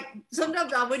 like,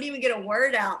 sometimes I wouldn't even get a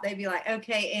word out. They'd be like,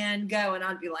 okay, and go. And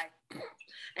I'd be like,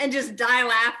 and just die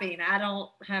laughing. I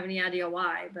don't have any idea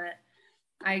why, but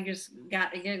I just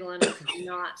got to giggling and could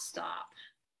not stop.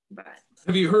 But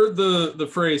have you heard the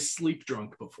phrase sleep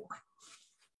drunk before?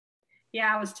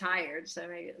 Yeah, I was tired, so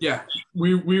maybe. Yeah,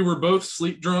 we were both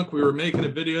sleep drunk. We were making a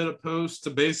video to post to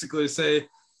basically say,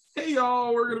 hey,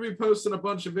 y'all, we're going to be posting a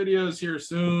bunch of videos here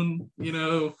soon. You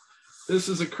know, this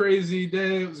is a crazy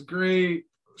day. It was great.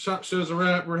 SHOT Show's a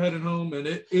wrap. We're heading home. And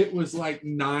it was like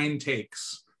 9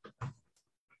 takes.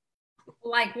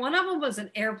 Like, one of them was an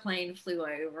airplane flew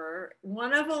over.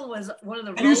 One of them was one of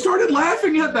the. And you started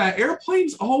laughing at that.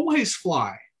 Airplanes always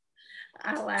fly.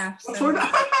 I laughed. So Look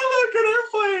at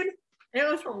airplane. It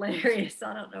was hilarious.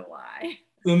 I don't know why.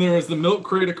 Then there was the milk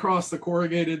crate across the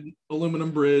corrugated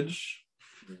aluminum bridge.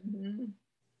 Mm-hmm.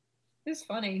 It's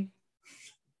funny.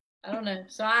 I don't know.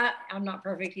 So I'm not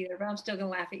perfect either, but I'm still going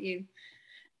to laugh at you.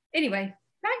 Anyway,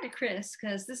 back to Chris,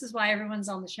 because this is why everyone's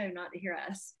on the show, not to hear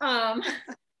us.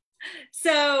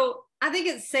 So I think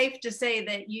it's safe to say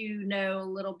that you know a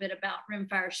little bit about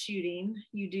rimfire shooting.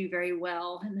 You do very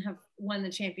well and have won the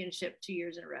championship 2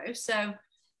 years in a row. So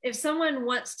if someone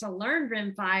wants to learn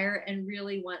rimfire and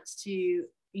really wants to,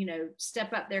 you know,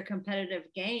 step up their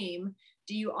competitive game,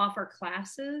 do you offer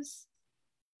classes?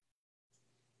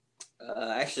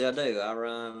 Actually, I do. I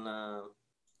run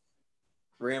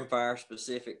rimfire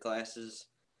specific classes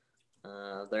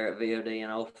there at VOD in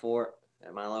Old Fort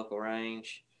at my local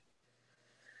range.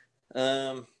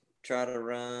 I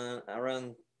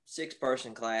run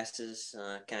 6-person classes.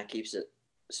 Kind of keeps it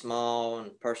small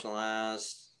and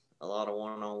personalized. A lot of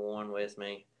one-on-one with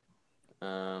me.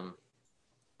 And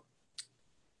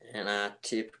I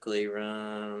typically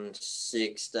run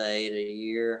 6 to 8 a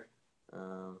year,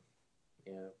 you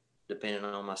know, depending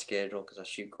on my schedule, because I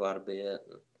shoot quite a bit,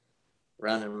 and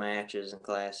running matches and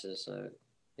classes, so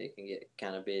it can get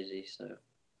kind of busy. So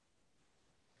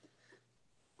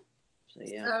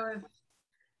yeah. So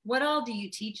what all do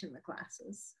you teach in the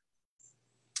classes?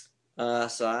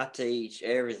 So I teach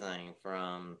everything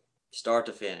from start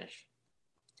to finish,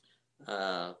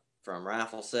 from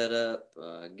rifle setup,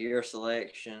 gear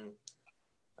selection,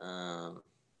 you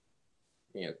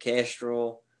know,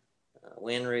 kestrel,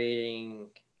 wind reading,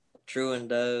 truing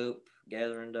dope,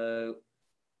 gathering dope,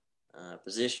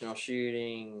 positional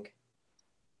shooting.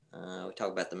 We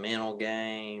talk about the mental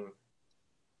game.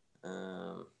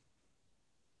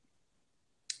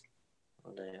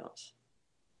 What else?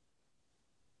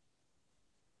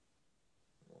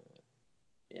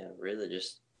 Yeah, really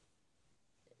just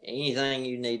anything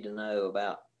you need to know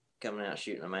about coming out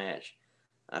shooting a match,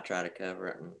 I try to cover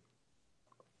it, and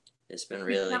it's been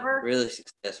really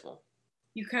successful.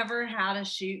 You cover how to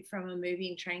shoot from a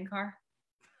moving train car?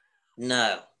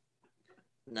 No,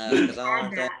 because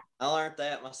I learned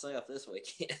that myself this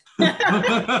weekend. Add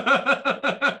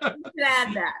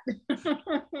that.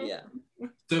 Yeah.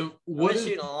 So I've been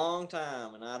shooting a long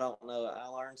time, and I don't know. I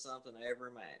learned something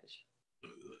every match.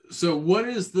 So what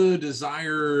is the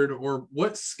desired, or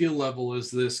what skill level is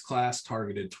this class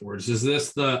targeted towards? Is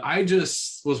this I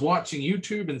just was watching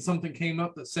YouTube and something came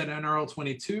up that said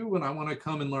NRL22 and I want to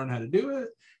come and learn how to do it?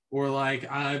 Or like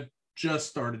I've just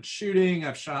started shooting.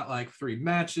 I've shot like 3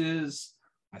 matches.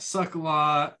 I suck a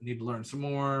lot. Need to learn some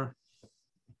more.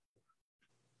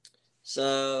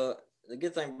 So the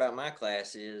good thing about my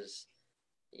class is,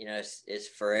 you know, it's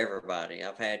for everybody.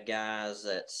 I've had guys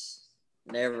that's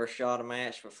never shot a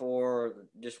match before,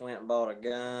 just went and bought a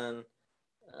gun,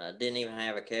 didn't even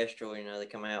have a kestrel. You know, they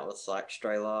come out with like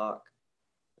stray lock,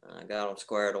 got them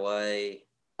squared away.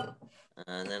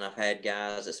 And then I've had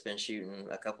guys that's been shooting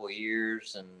a couple of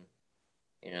years, and,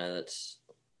 you know, that's,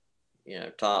 you know,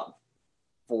 top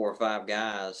 4 or 5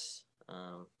 guys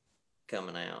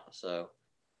coming out. So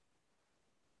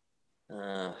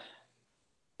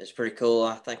it's pretty cool.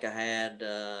 I think I had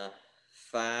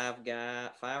 5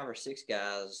 or 6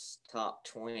 guys top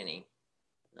 20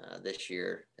 this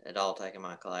year at all taking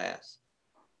my class,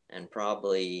 and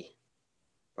probably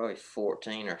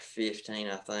 14 or 15,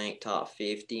 I think, top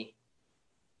 50.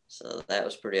 So that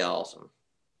was pretty awesome.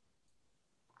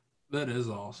 That is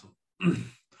awesome.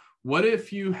 What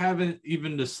if you haven't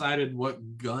even decided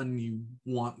what gun you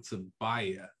want to buy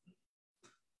yet?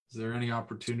 Is there any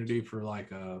opportunity for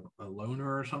like a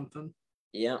loaner or something?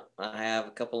 Yep, I have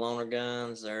a couple loaner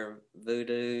guns. They're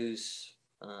Voodoos,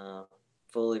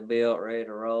 fully built, ready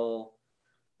to roll.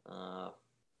 I'm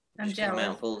just jealous. come out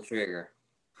and pull the trigger.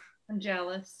 I'm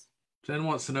jealous. Jen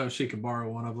wants to know if she can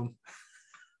borrow one of them.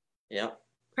 Yep.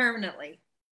 Permanently.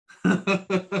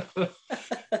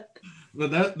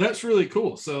 But that's really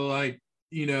cool. So, like,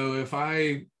 you know, if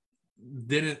I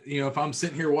didn't, you know, if I'm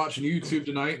sitting here watching YouTube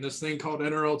tonight and this thing called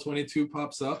NRL22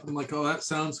 pops up, I'm like, oh, that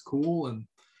sounds cool. And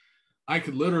I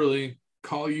could literally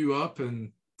call you up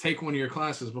and take one of your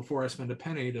classes before I spend a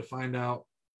penny to find out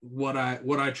what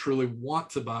I truly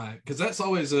want to buy. Because that's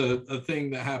always a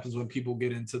thing that happens when people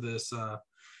get into this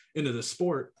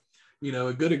sport. You know,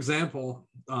 a good example,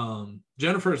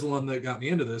 Jennifer's the one that got me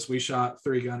into this. We shot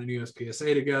 3-gun and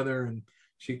USPSA together, and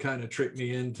she kind of tricked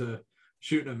me into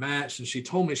shooting a match. And she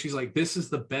told me, she's like, this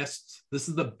is the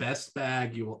best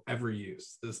bag you will ever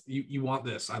use. You want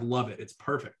this. I love it. It's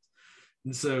perfect.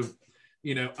 And so,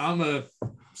 you know, I'm a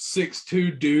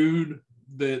 6'2" dude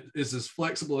that is as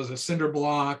flexible as a cinder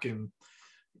block. And,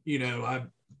 you know,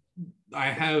 I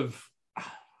have, I'm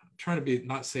trying to be,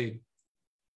 not say,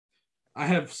 I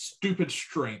have stupid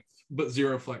strength, but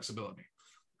zero flexibility.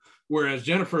 Whereas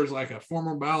Jennifer's like a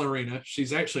former ballerina.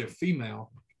 She's actually a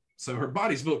female. So her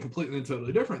body's built completely and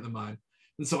totally different than mine.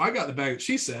 And so I got the bag that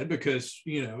she said, because,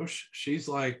 you know, she's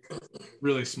like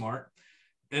really smart.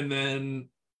 And then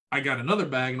I got another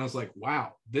bag and I was like,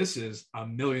 wow, this is a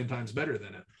million times better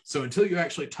than it. So until you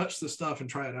actually touch the stuff and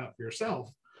try it out for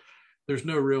yourself, there's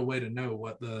no real way to know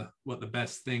what the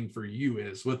best thing for you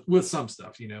is with some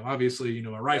stuff. You know, obviously, you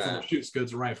know, a rifle that shoots good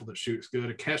is a rifle that shoots good.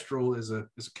 A kestrel is a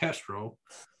kestrel.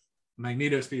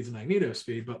 Magneto speed is a magneto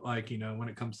speed. But, like, you know, when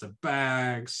it comes to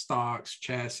bags, stocks,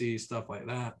 chassis, stuff like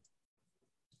that,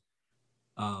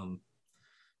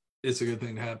 it's a good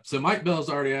thing to have. So Mike Bell's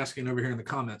already asking over here in the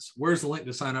comments, where's the link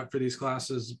to sign up for these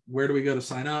classes? Where do we go to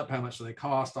sign up? How much do they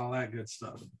cost? All that good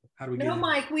stuff. How do we get in?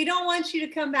 Mike, we don't want you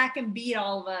to come back and beat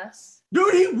all of us.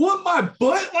 Dude, he whooped my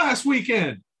butt last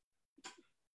weekend.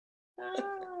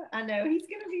 I know. He's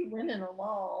going to be winning them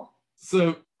all.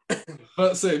 So,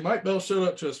 let's say Mike Bell showed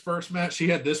up to his first match. He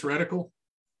had this reticle,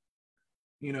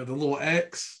 you know, the little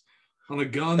X on a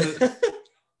gun.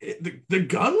 The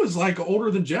gun was like older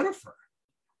than Jennifer.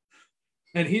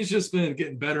 And he's just been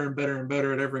getting better and better and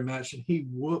better at every match. And he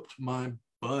whooped my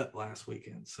butt last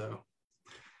weekend. So,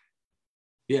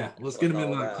 yeah, let's get him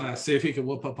in that class. See if he can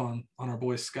whoop up on our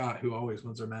boy Scott, who always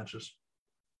wins our matches.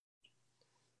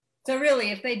 So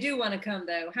really, if they do want to come,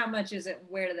 though, how much is it?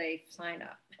 Where do they sign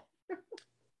up?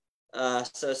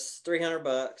 So it's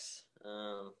 $300.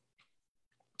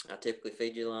 I typically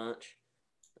feed you lunch.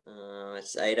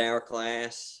 It's an 8-hour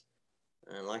class.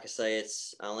 And like I say,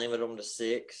 I limit them to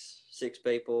six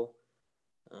people.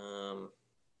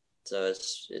 So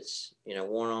it's, you know,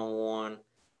 one-on-one,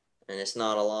 and it's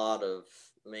not a lot of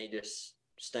me just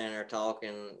standing there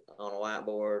talking on a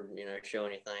whiteboard, you know,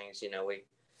 showing you things. You know,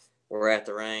 we're at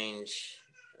the range,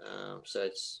 so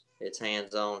it's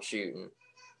hands-on shooting,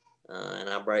 and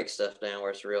I break stuff down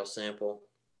where it's real simple.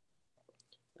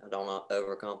 I don't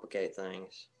overcomplicate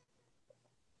things,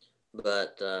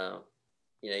 but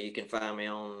you know, you can find me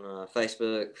on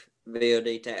Facebook,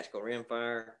 VOD Tactical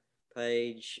Rimfire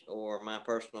page, or my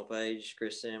personal page,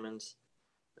 Chris Simmons.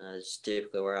 It's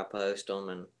typically where I post them,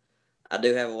 and I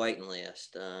do have a waiting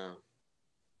list. I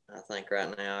think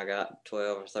right now I got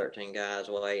 12 or 13 guys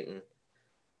waiting.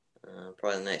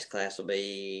 Probably the next class will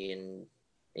be in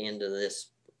end of this.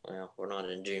 Well, we're not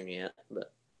in June yet,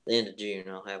 but the end of June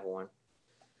I'll have one.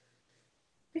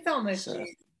 It's almost June.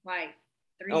 Like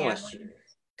 3 Almost hours?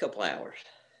 a couple hours.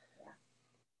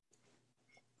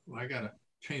 Well, I gotta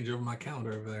change over my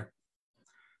calendar over there.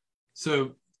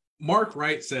 So Mark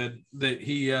Wright said that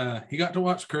he got to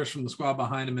watch Chris from the squad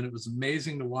behind him, and it was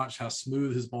amazing to watch how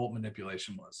smooth his bolt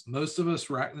manipulation was. Most of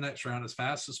us rack the next round as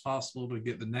fast as possible to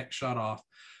get the next shot off,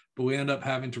 but we end up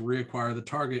having to reacquire the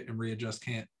target and readjust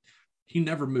can't. He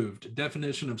never moved.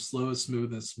 Definition of slow is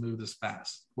smooth and smooth is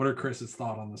fast. What are Chris's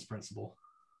thoughts on this principle?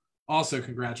 Also,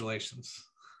 congratulations.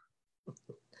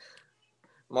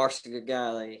 Mark's a good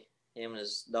guy. Him and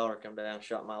his daughter come down and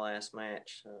shot my last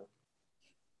match.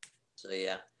 So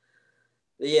yeah.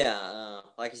 But yeah,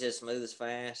 like you said, smooth is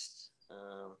fast.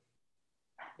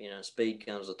 Speed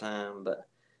comes with time, but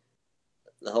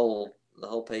the whole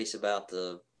piece about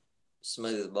the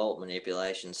smooth bolt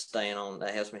manipulation,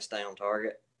 that helps me stay on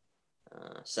target.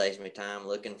 Saves me time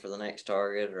looking for the next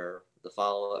target or the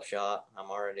follow-up shot.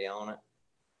 I'm already on it.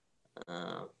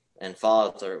 And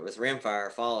follow through with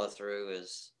rimfire. Follow through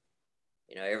is,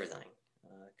 everything,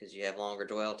 because you have longer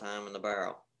dwell time in the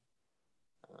barrel.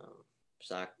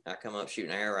 So I come up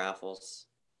shooting air rifles.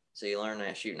 So you learn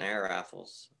that shooting air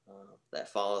rifles.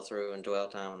 That follow through and dwell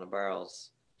time in the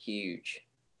barrel's huge.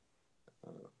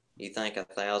 You think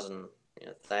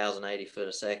 1,080 foot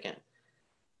a second,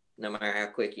 no matter how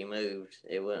quick you moved,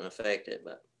 it wouldn't affect it,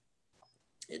 but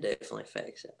it definitely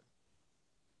affects it.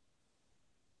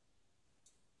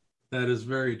 That is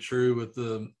very true with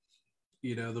the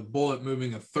bullet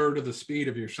moving a third of the speed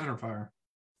of your centerfire.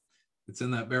 It's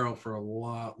in that barrel for a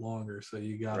lot longer, so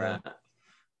you gotta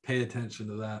pay attention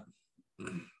to that.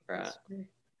 Right.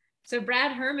 So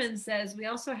Brad Herman says, we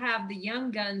also have the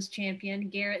Young Guns champion,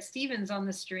 Garrett Stevens, on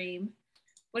the stream.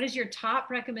 What is your top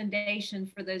recommendation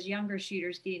for those younger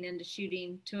shooters getting into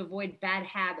shooting to avoid bad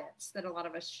habits that a lot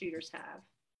of us shooters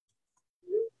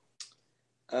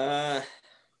have?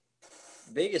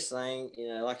 Biggest thing,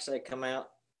 like I said, come out,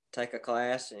 take a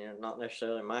class, not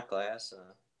necessarily my class.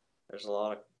 There's a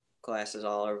lot of classes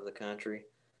all over the country.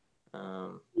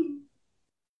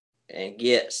 And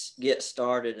get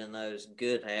started in those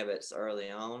good habits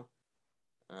early on.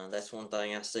 That's one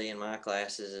thing I see in my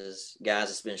classes is guys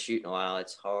that's been shooting a while.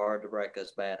 It's hard to break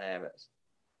those bad habits.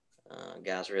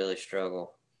 Guys really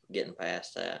struggle getting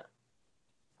past that.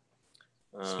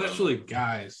 Especially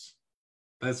guys.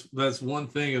 That's one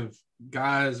thing of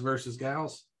guys versus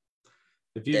gals.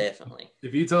 If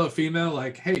you tell a female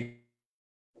like, hey,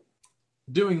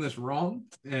 doing this wrong,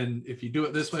 and if you do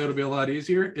it this way, it'll be a lot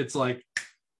easier. It's like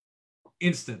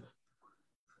instant.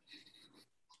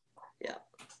 Yeah.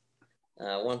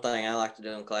 One thing I like to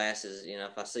do in class is,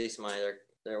 if I see somebody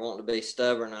they're wanting to be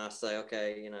stubborn, I say,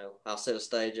 okay, I'll set a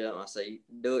stage up and I say,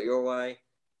 do it your way.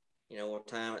 We'll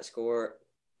time it, score it,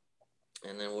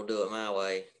 and then we'll do it my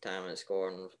way, time it, score,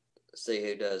 and see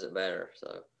who does it better.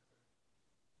 So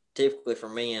typically for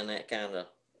men, that kind of,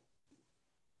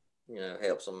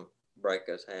 helps them break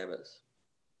those habits.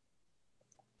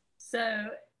 So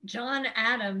John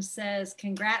Adams says,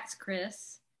 congrats,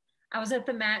 Chris. I was at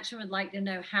the match and would like to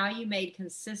know how you made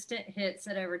consistent hits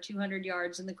at over 200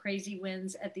 yards in the crazy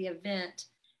winds at the event,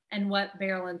 and what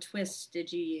barrel and twists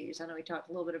did you use? I know we talked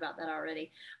a little bit about that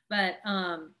already, but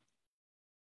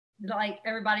like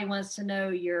everybody wants to know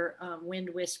your wind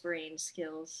whispering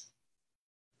skills.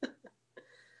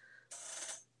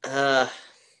 Like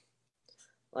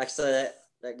I said,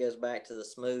 that goes back to the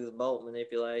smooth bolt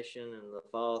manipulation and the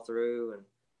follow through and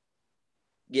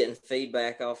getting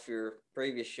feedback off your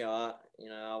previous shot.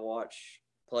 I watch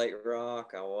plate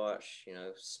rock, I watch,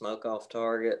 smoke off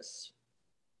targets.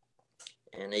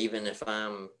 And even if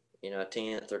I'm, a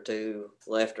tenth or two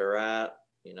left or right,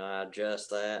 I adjust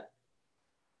that.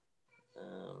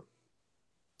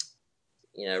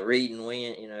 Reading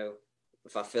wind,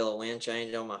 if I feel a wind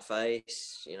change on my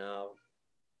face,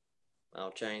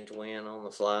 I'll change wind on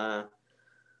the fly.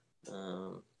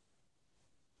 All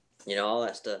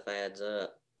that stuff adds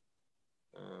up.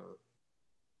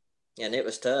 And it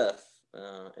was tough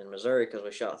in Missouri because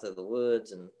we shot through the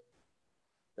woods and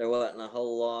there wasn't a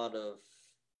whole lot of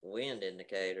wind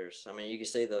indicators. I mean, you could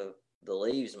see the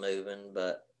leaves moving,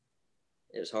 but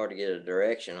it was hard to get a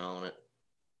direction on it.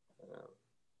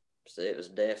 So it was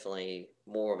definitely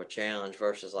more of a challenge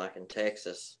versus like in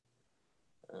Texas.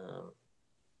 Out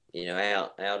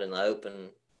in the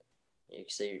open, you can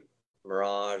see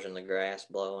mirage and the grass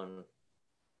blowing.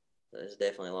 It's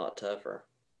definitely a lot tougher.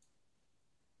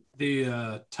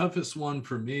 The toughest one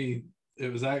for me,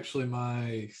 it was actually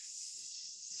my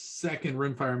second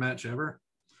rimfire match ever.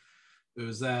 It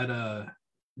was at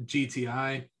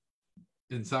GTI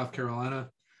in South Carolina,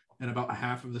 and about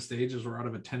half of the stages were out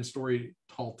of a 10-story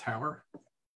tall tower.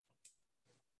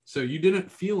 So you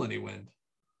didn't feel any wind.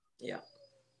 Yeah.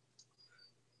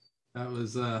 That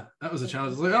was a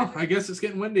challenge. It's like, oh, I guess it's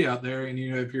getting windy out there. And,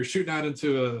 you know, if you're shooting out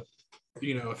into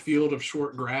a field of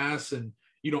short grass and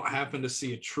you don't happen to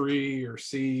see a tree or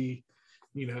see,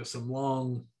 you know, some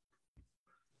long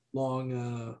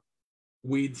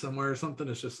weed somewhere or something,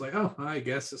 it's just like, oh, I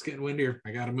guess it's getting windier.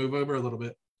 I got to move over a little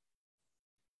bit.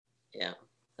 Yeah.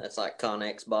 That's like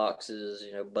Connex boxes,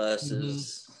 you know,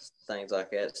 buses, things like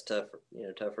that. It's tougher, you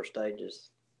know, tougher stages.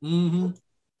 Mm-hmm.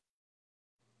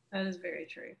 That is very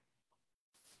true.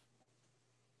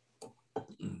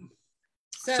 Mm.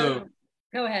 So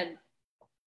go ahead.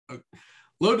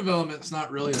 Low development's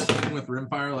not really a thing with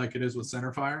rimfire like it is with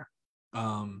centerfire.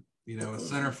 You know, with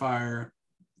centerfire,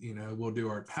 you know, we'll do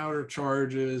our powder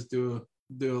charges, do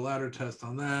a ladder test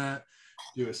on that,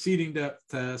 do a seating depth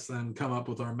test, then come up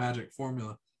with our magic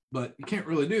formula. But you can't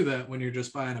really do that when you're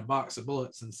just buying a box of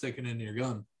bullets and sticking it into your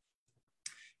gun.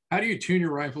 How do you tune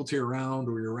your rifle to your round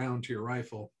or your round to your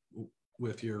rifle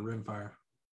with your rimfire?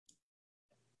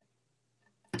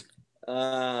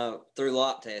 Through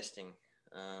lot testing.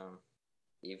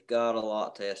 You've got a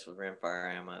lot test with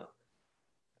rimfire ammo.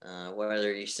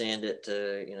 Whether you send it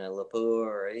to, you know, Lapua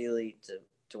or Ely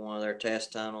to one of their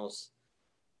test tunnels,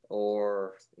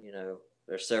 or, you know,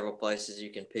 there's several places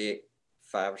you can pick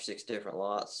 5 or 6 different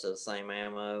lots of the same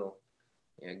ammo,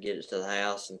 you know, get it to the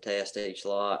house and test each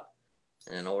lot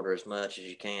and order as much as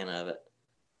you can of it.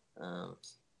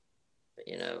 But,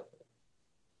 you know,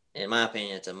 in my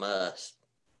opinion, it's a must,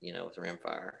 you know, with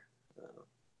rimfire.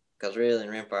 Because really in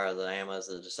rimfire, the ammo is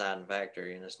the deciding factor,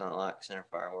 and it's not like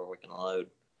centerfire where we can load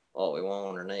what we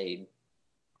want or need.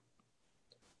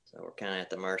 So we're kind of at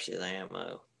the mercy of the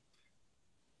ammo.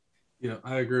 Yeah,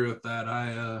 I agree with that.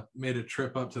 I made a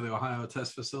trip up to the Ohio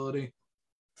test facility,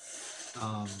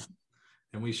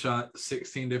 and we shot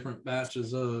 16 different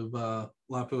batches of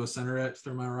Lapua Center X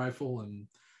through my rifle and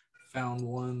found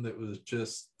one that was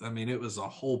just, I mean, it was a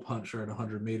hole puncher at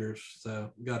 100 meters.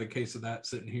 So got a case of that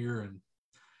sitting here, and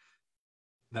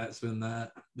that's been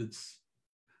that. It's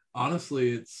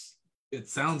honestly, it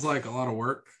sounds like a lot of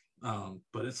work,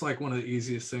 but it's like one of the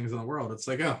easiest things in the world. It's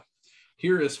like, oh,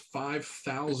 here is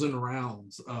 5,000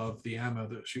 rounds of the ammo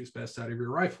that shoots best out of your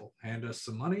rifle. Hand us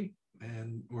some money,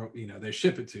 and, or, you know, they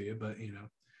ship it to you, but, you know,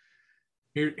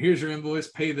 here's your invoice,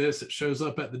 pay this, it shows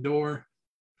up at the door,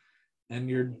 and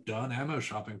you're done ammo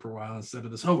shopping for a while, instead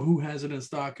of this, oh, who has it in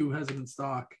stock,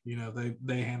 you know,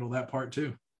 they handle that part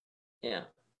too. Yeah.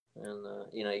 And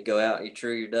you know, you go out, you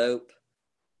true your dope,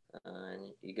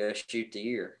 and you go shoot the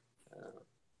year.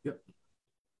 Yep.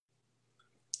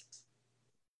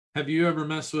 Have you ever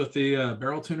messed with the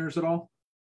barrel tuners at all?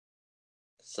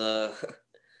 So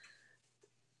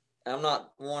I'm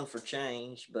not one for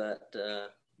change, but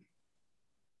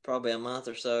probably a month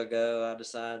or so ago, I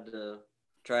decided to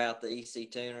try out the EC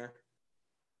tuner.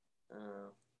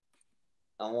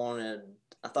 I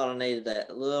thought I needed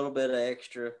that little bit of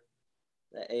extra,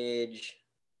 the edge,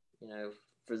 you know,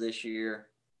 for this year.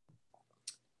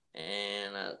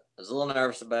 And I was a little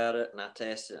nervous about it, and I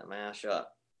tested it. Man, I shot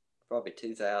probably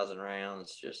 2,000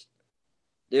 rounds, just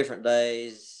different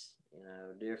days, you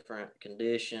know, different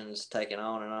conditions, taking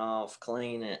on and off,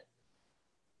 clean it.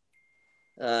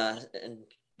 And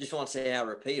just want to see how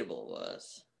repeatable it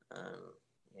was.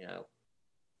 You know,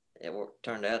 it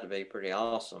turned out to be pretty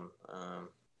awesome.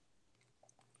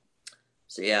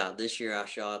 So yeah, this year I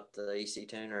shot the EC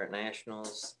tuner at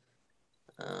Nationals.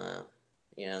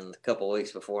 You know, in the couple of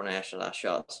weeks before Nationals, I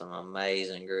shot some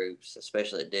amazing groups,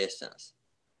 especially at distance,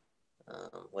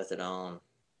 with it on,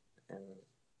 and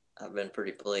I've been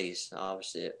pretty pleased.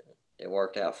 Obviously, it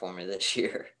worked out for me this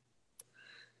year.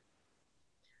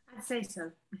 I'd say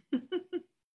so.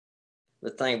 The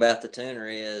thing about the tuner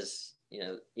is, you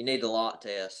know, you need the lot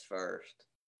test first.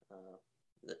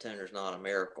 The tuner's not a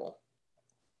miracle.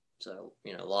 So,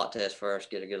 you know, lot test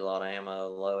first, get a good lot of ammo,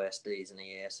 low SDs and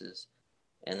ESs,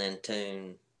 and then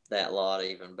tune that lot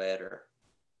even better.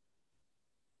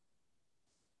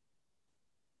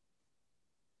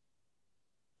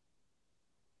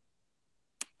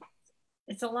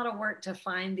 It's a lot of work to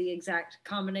find the exact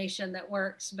combination that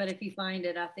works, but if you find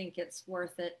it, I think it's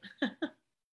worth it.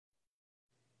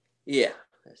 Yeah,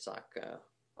 it's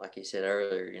like you said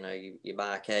earlier, you know, you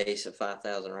buy a case of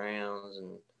 5,000 rounds,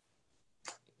 and,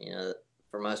 you know,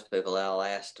 for most people, that'll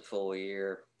last a full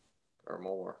year or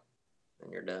more,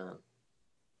 and you're done.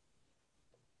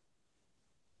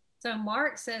 So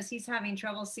Mark says he's having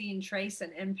trouble seeing trace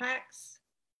and impacts,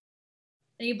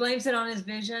 and he blames it on his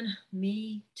vision.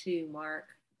 Me too, Mark.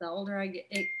 The older I get,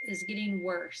 it is getting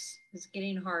worse. It's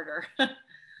getting harder.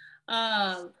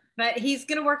 But But he's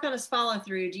going to work on his follow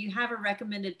through. Do you have a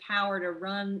recommended power to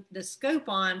run the scope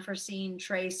on for seeing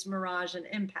trace, mirage, and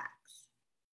impacts?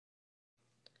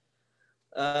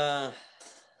 So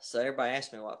everybody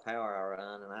asks me what power I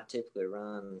run, and I typically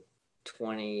run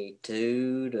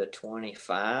 22 to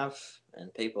 25,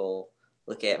 and people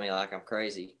look at me like I'm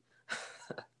crazy.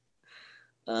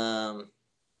 But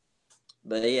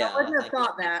yeah, I wouldn't have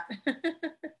thought that.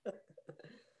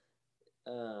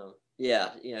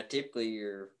 Yeah, typically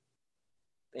your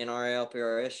NRL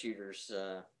PRS shooters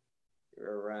are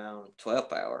around 12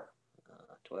 power,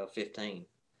 12, 15.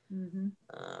 Mm-hmm.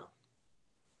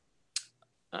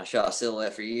 I shot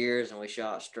silhouette for years, and we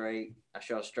shot straight. I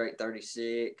shot a straight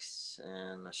 36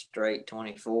 and a straight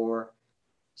 24,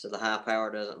 so the high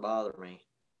power doesn't bother me.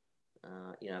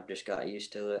 I've just got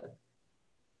used to it.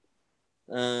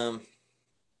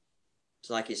 It's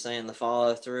like you're saying, the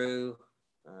follow through,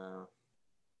 and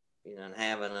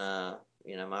having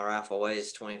my rifle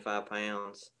weighs 25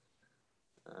 pounds.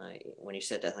 When you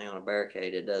set that thing on a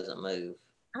barricade, it doesn't move.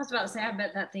 I was about to say, I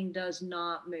bet that thing does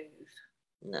not move.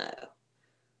 No.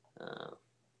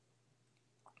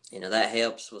 That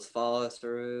helps with follow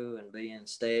through and being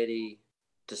steady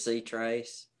to see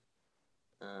trace,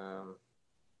 and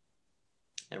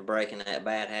breaking that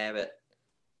bad habit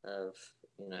of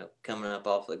coming up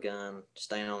off the gun,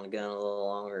 staying on the gun a little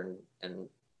longer, and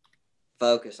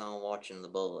focus on watching the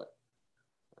bullet.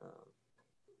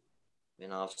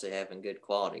 And obviously having good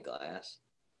quality glass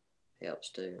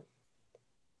helps too.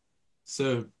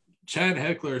 So Chad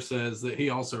Heckler says that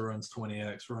he also runs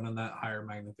 20x, running that higher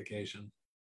magnification.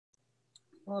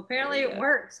 Well, apparently it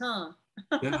works, huh?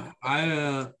 Yeah,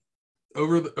 I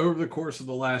over the course of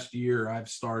the last year, I've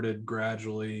started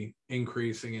gradually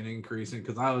increasing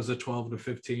because I was a 12 to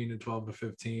 15 and 12 to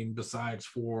 15. Besides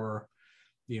for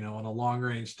on a long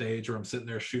range stage where I'm sitting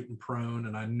there shooting prone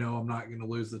and I know I'm not going to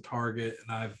lose the target,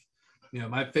 and I've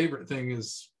my favorite thing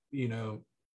is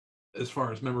as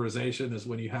far as memorization is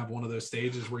when you have one of those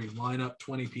stages where you line up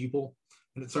 20 people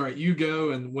and it's all right, you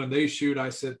go, and when they shoot, I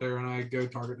sit there and I go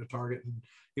target to target,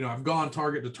 and I've gone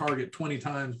target to target 20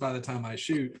 times by the time I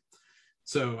shoot,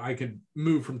 so I can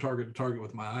move from target to target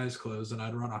with my eyes closed, and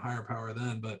I'd run a higher power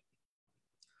then. But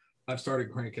I've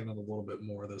started cranking it a little bit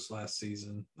more this last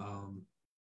season.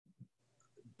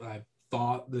 I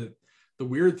thought that the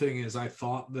weird thing is I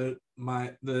thought that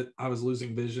I was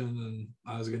losing vision and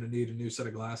I was going to need a new set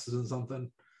of glasses and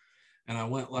something. And I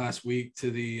went last week to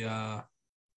the eye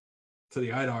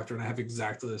doctor, and I have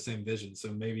exactly the same vision. So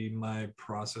maybe my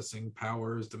processing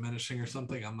power is diminishing or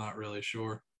something. I'm not really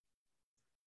sure.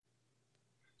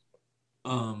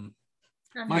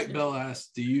 Mike Bell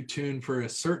asked, do you tune for a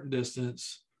certain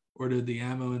distance, or did the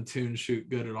ammo and tune shoot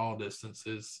good at all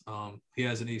distances? He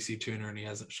has an EC tuner and he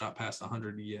hasn't shot past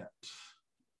 100 yet.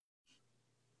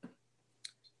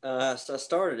 So I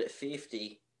started at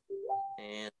 50,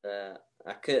 and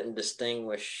I couldn't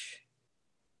distinguish.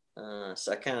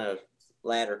 So I kind of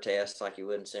ladder test like you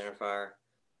would in centerfire.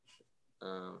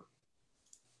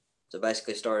 So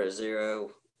basically started at 0,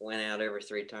 went out every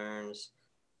 3 turns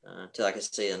until I could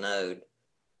see a node.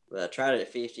 But I tried it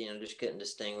at 50 and I just couldn't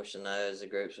distinguish the nodes. The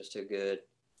groups was too good.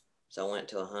 So I went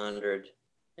to 100,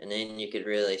 and then you could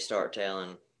really start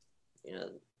telling,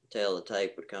 till the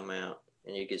tape would come out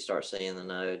and you could start seeing the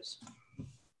nodes.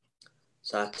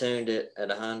 So I tuned it at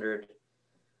 100.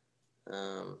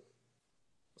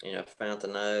 Found the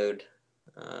node.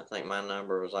 I think my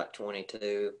number was like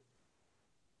 22.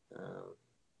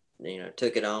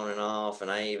 Took it on and off,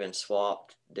 and I even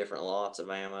swapped different lots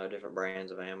of ammo, different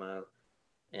brands of ammo.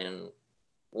 And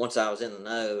once I was in the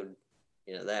node,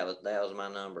 that was my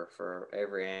number for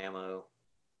every ammo.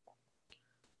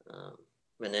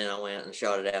 And then I went and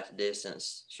shot it out to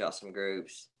distance, shot some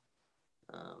groups.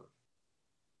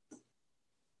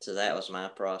 So that was my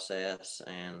process.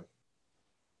 And,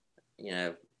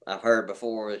 I've heard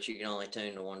before that you can only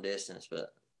tune to one distance,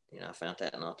 but, I found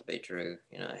that not to be true.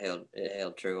 It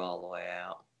held true all the way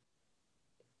out.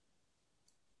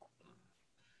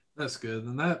 That's good.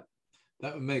 And that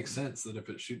would make sense that if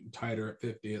it's shooting tighter at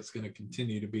 50, it's going to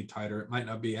continue to be tighter. It might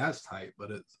not be as tight,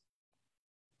 but it's,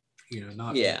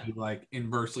 not be like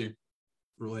inversely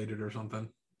related or something.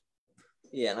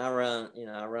 Yeah, and I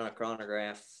run a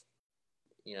chronograph,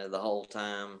 the whole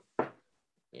time.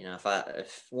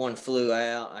 If one flew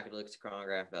out, I could look at the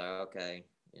chronograph and be like, okay,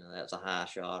 that's a high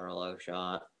shot or a low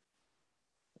shot,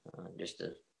 just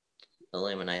to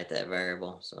eliminate that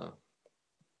variable. So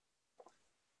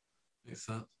makes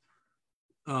sense.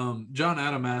 John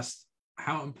Adam asked,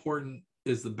 how important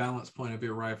is the balance point of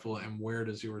your rifle, and where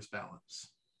does yours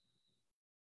balance?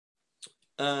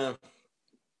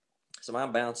 So my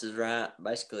balance is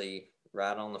basically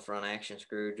right on the front action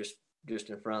screw, just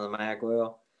in front of the mag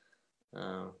well.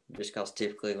 Just because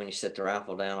typically when you set the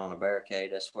rifle down on a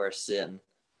barricade, that's where it's sitting.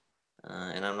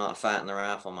 And I'm not fighting the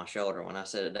rifle on my shoulder. When I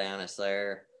set it down, it's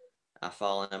there. I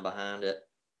fall in behind it.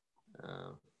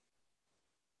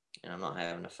 And I'm not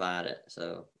having to fight it.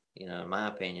 So, in my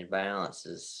opinion, balance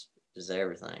is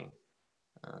everything.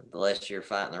 The less you're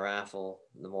fighting the rifle,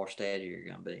 the more steady you're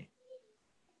going to be.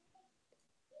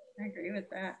 I agree with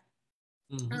that.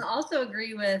 Mm-hmm. I also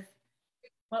agree with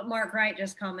what Mark Wright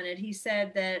just commented. He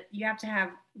said that you have to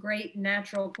have great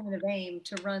natural point of aim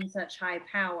to run such high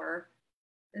power.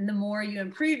 And the more you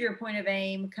improve your point of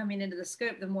aim coming into the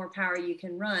scope, the more power you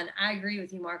can run. I agree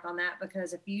with you, Mark, on that,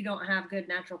 because if you don't have good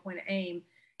natural point of aim,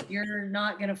 you're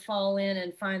not going to fall in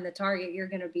and find the target. You're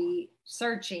going to be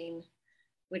searching,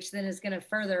 which then is going to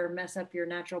further mess up your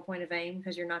natural point of aim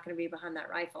because you're not going to be behind that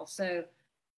rifle. So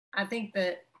I think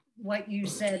that what you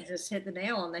said just hit the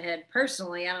nail on the head.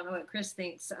 Personally, I don't know what Chris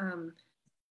thinks,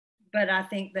 but I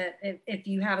think that if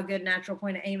you have a good natural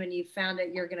point of aim and you found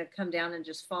it, you're going to come down and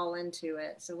just fall into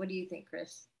it. So what do you think,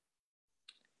 Chris?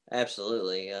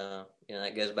 Absolutely.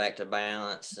 That goes back to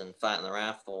balance and fighting the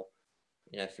rifle.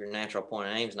 If your natural point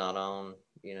of aim's not on,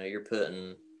 you're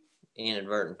putting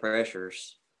inadvertent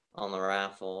pressures on the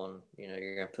rifle, and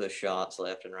you're going to push shots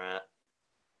left and right.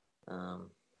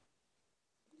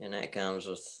 And that comes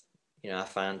with, I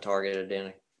find target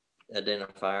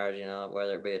identifiers,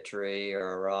 whether it be a tree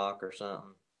or a rock or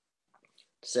something,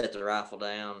 set the rifle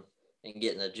down and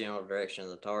get in the general direction of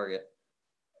the target,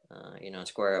 and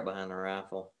square up behind the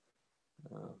rifle.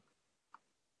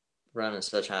 Running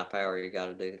such high power, you got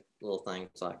to do little things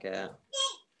like that.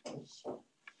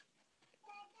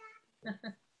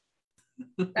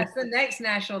 That's the next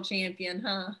national champion,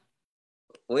 huh?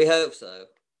 We hope so.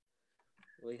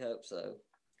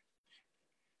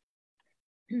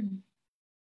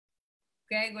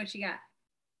 Greg, what you got?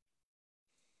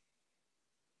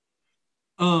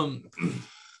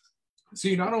 So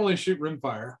you not only shoot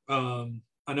rimfire.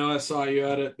 I know I saw you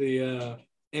out at the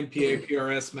MPA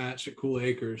PRS match at Cool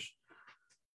Acres.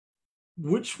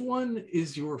 Which one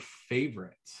is your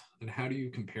favorite, and how do you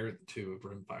compare the two of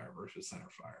rimfire versus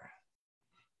centerfire?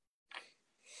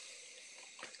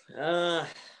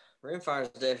 Rimfire is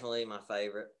definitely my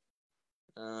favorite.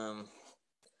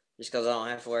 Just because I don't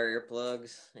have to wear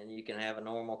earplugs and you can have a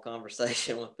normal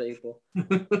conversation with people.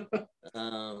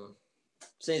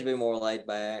 Seems to be more laid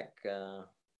back.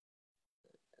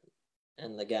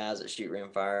 And the guys that shoot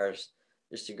rimfire is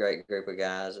just a great group of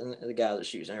guys. And the guys that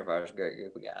shoot centerfire is a great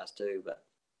group of guys too. But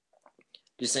it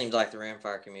just seems like the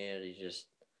rimfire community is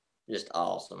just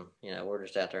awesome. We're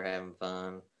just out there having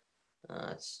fun.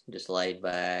 It's just laid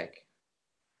back.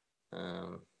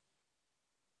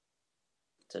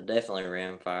 So definitely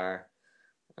rimfire.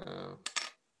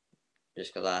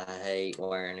 Just because I hate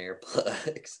wearing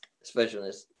earplugs, especially when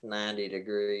it's 90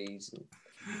 degrees.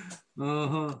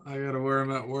 I gotta wear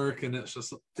them at work, and it's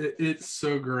just it's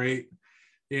so great.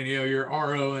 And you're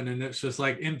ROing, and it's just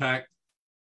like impact,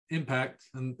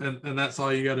 and that's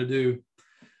all you got to do.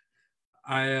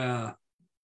 I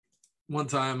one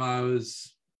time I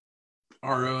was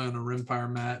RO in a rimfire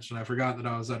match, and I forgot that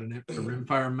I was at a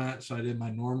rimfire match, so I did my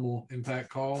normal impact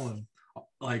call, and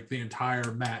like the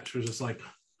entire match was just like,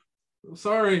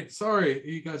 sorry,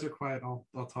 you guys are quiet, I'll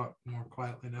talk more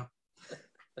quietly now.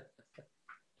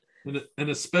 And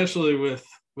especially with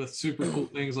super cool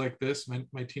things like this,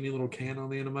 my teeny little can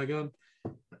on the end of my gun,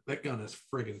 that gun is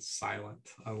friggin' silent.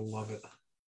 I love it.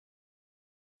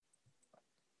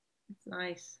 It's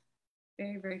nice.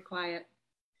 Very, very quiet.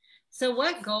 So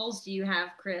what goals do you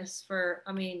have, Chris,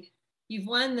 you've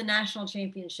won the national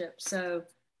championship. So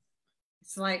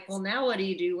it's like, well, now what do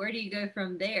you do? Where do you go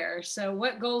from there? So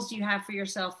what goals do you have for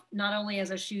yourself, not only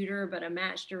as a shooter, but a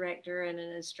match director and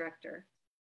an instructor?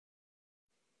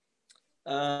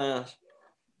 So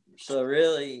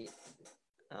really,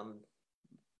 I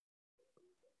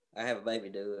have a baby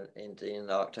due at the end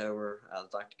of October.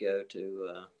 I'd like to go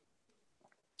to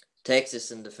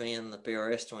Texas and defend the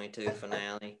NRL22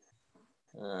 finale.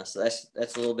 So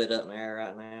that's a little bit up in the air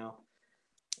right now.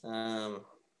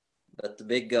 But the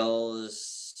big goal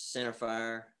is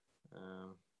centerfire.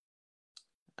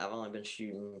 I've only been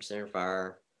shooting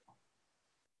centerfire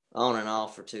on and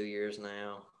off for 2 years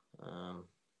now.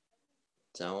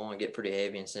 So I want to get pretty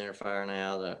heavy in centerfire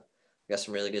now. I've got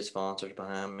some really good sponsors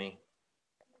behind me.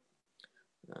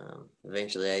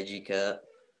 Eventually AG Cup.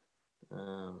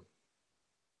 And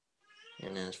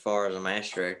then as far as a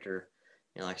match director,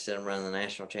 like I said, I'm running the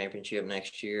national championship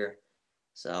next year.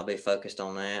 So I'll be focused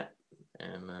on that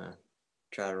and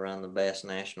try to run the best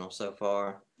national so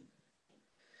far.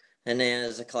 And then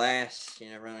as a class,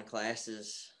 running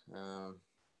classes,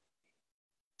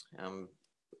 I'm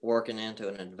working into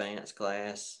an advanced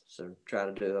class. So try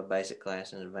to do a basic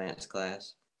class and advanced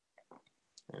class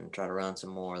and try to run some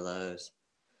more of those.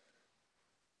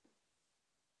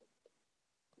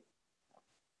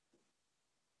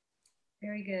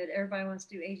 Very good. Everybody wants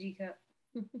to do AG Cup.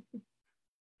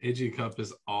 AG Cup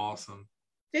is awesome.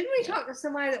 Didn't we talk to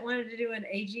somebody that wanted to do an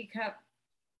AG Cup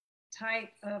type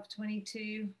of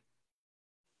 22?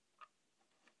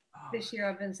 This year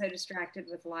I've been so distracted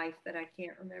with life that I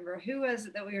can't remember. Who was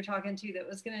it that we were talking to that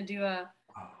was going to do a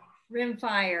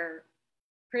rimfire?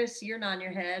 Chris, you're nodding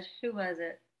your head. Who was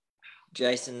it?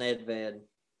 Jason Nedved.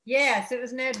 Yes, it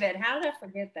was Nedved. How did I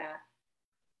forget that?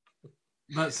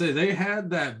 But say they had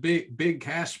that big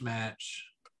cash match,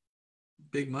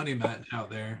 big money match out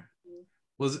there.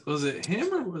 Was it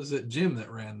him or was it Jim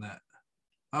that ran that?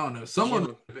 I don't know.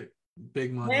 Someone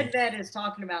big money. Nedved is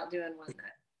talking about doing one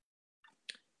that.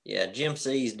 Yeah, Jim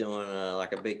C's doing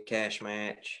like a big cash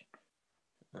match.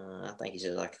 I think he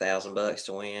said like $1,000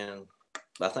 to win.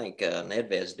 But I think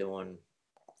Nedved's doing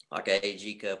like a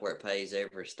AG Cup where it pays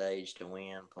every stage to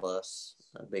win plus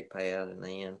a big payout in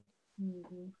the end.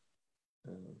 Mm-hmm.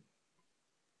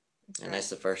 And that's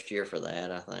the first year for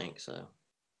that, I think. So.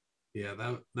 Yeah,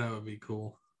 that would be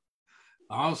cool.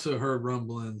 I also heard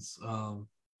rumblings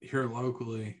here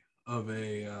locally of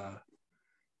a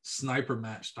sniper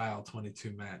match style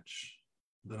 22 match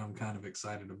that I'm kind of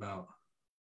excited about.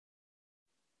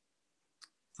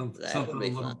 Something a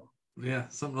little, fun. Yeah,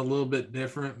 something a little bit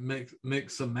different.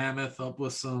 Mix some mammoth up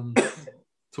with some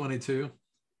 22.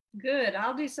 Good.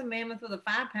 I'll do some mammoth with a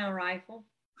 5-pound rifle.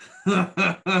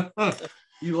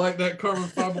 You like that carbon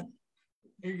fiber?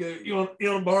 You want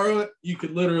to borrow it? You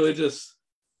could literally just.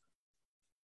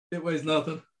 It weighs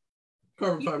nothing.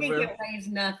 Carbon fiber. You think it weighs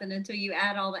nothing until you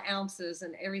add all the ounces,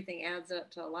 and everything adds up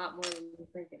to a lot more than you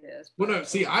think it is. Well, no.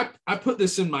 See, I put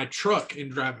this in my truck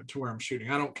and drive it to where I'm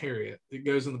shooting. I don't carry it. It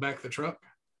goes in the back of the truck.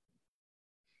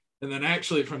 And then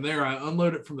actually from there, I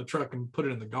unload it from the truck and put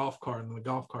it in the golf cart, and then the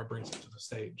golf cart brings it to the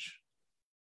stage.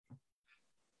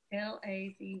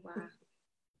 LAZY.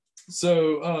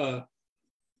 So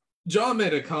John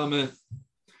made a comment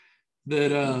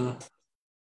that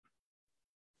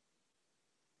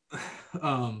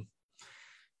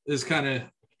is kind of,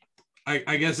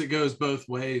 I guess it goes both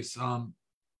ways. Or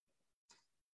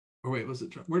wait, was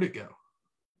it, where'd it go?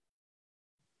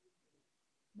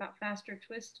 About faster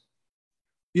twist.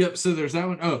 Yep. So there's that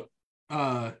one.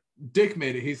 Oh, Dick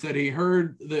made it. He said he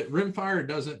heard that rimfire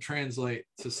doesn't translate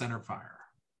to centerfire.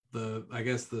 I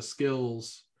guess the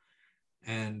skills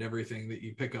and everything that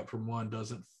you pick up from one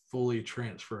doesn't fully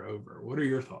transfer over. What are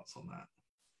your thoughts on that?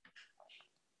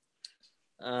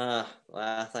 Well,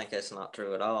 I think that's not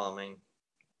true at all. I mean,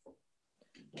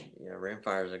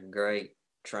 rimfire is a great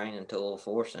training tool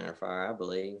for centerfire, I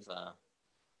believe.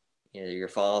 Your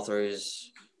follow through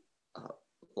is a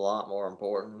lot more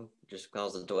important just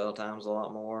because the dwell time is a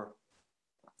lot more.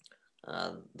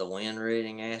 The wind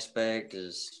reading aspect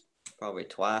is probably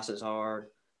twice as hard.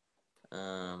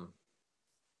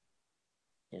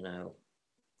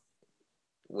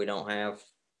 We don't have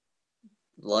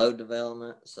load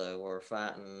development, so we're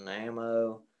fighting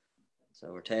ammo,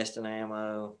 so we're testing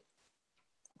ammo.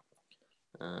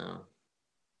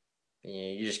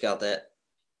 You just got the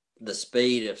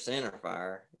speed of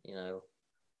centerfire. It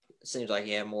seems like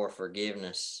you have more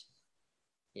forgiveness,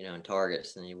 in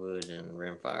targets than you would in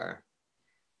rimfire.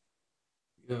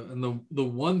 Yeah, and the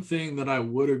one thing that I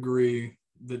would agree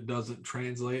that doesn't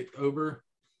translate over,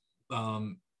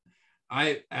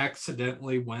 I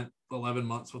accidentally went 11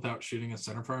 months without shooting a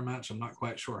centerfire match. I'm not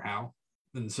quite sure how.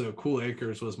 And so Cool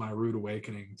Acres was my rude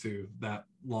awakening to that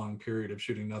long period of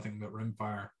shooting nothing but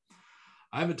rimfire.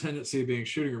 I have a tendency of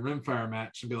shooting a rimfire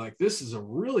match and be like, this is a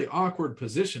really awkward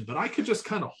position, but I could just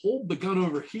kind of hold the gun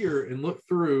over here and look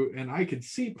through and I could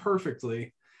see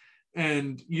perfectly.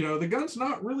 And, the gun's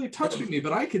not really touching me,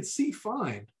 but I could see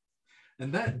fine.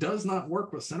 And that does not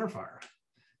work with centerfire.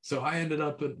 So I ended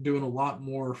up doing a lot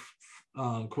more,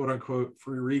 quote unquote,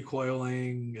 free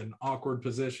recoiling and awkward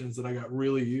positions that I got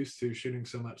really used to shooting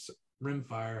so much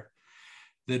rimfire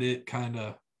that it kind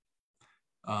of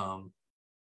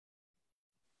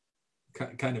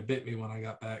bit me when I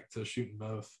got back to shooting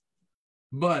both.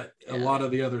 But a lot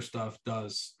of the other stuff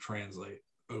does translate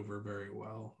over very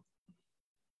well.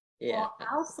 Yeah. Well,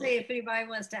 I'll say if anybody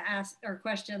wants to ask or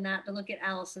question that, to look at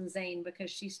Allison Zane, because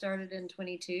she started in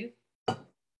 22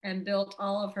 and built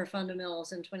all of her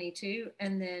fundamentals in 22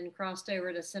 and then crossed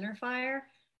over to centerfire.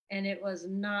 And it was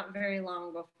not very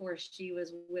long before she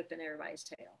was whipping everybody's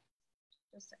tail.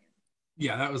 Just saying.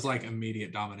 Yeah, that was like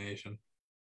immediate domination.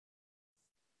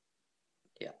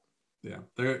 Yeah. Yeah,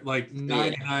 they're like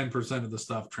 99% of the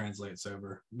stuff translates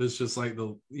over. It's just like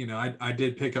I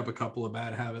did pick up a couple of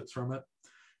bad habits from it,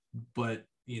 but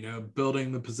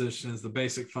building the positions, the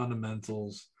basic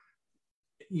fundamentals,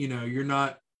 you're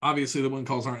not, obviously the wind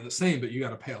calls aren't the same, but you got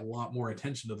to pay a lot more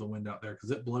attention to the wind out there because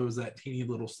it blows that teeny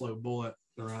little slow bullet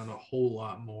around a whole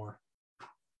lot more.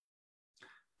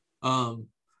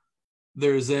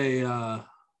 There's a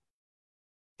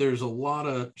lot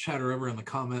of chatter over in the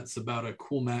comments about a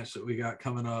cool match that we got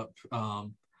coming up.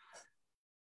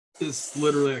 It's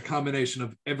literally a combination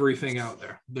of everything out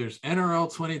there. There's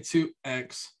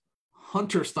NRL22X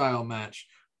Hunter style match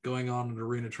going on at an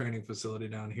arena training facility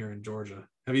down here in Georgia.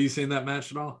 Have you seen that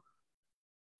match at all?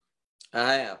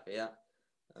 I have, yeah.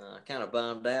 Kind of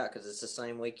bummed out because it's the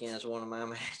same weekend as one of my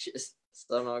matches,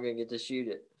 so I'm not gonna get to shoot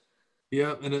it.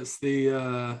 Yep, and it's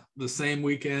the same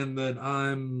weekend that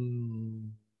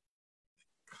I'm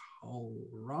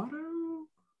Colorado.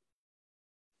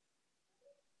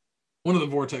 One of the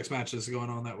Vortex matches going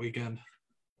on that weekend,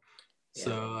 yeah.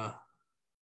 So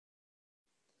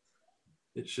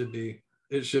it should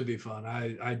be fun.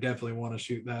 I definitely want to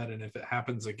shoot that, and if it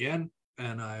happens again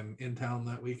and I'm in town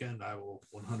that weekend, I will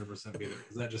 100% be there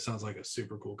because that just sounds like a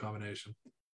super cool combination.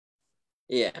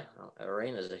 Yeah,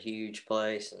 arena's a huge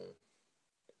place, and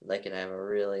they could have a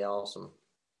really awesome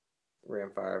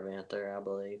rimfire event there, I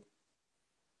believe.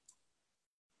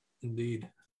 Indeed.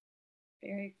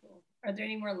 Very cool. Are there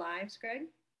any more lives, Greg?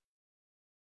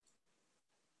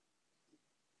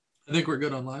 I think we're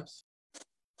good on lives.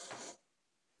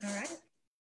 All right.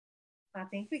 I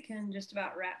think we can just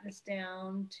about wrap this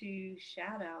down to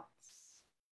shout outs.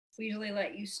 We usually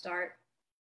let you start,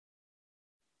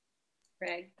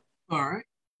 Greg. All right.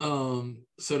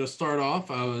 So to start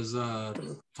off, I was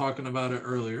talking about it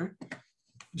earlier.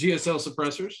 GSL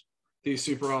suppressors, these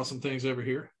super awesome things over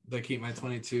here. They keep my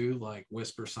 22 like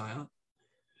whisper silent.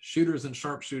 Shooters and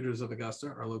Sharpshooters of Augusta,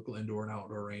 our local indoor and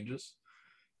outdoor ranges.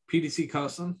 PDC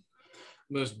Custom,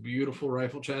 most beautiful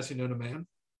rifle chassis known to man,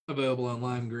 available in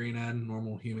lime green and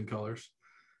normal human colors.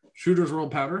 Shooters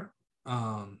World Powder.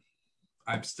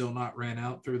 I've still not ran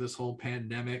out through this whole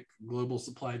pandemic, global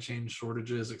supply chain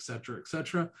shortages, et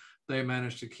cetera. They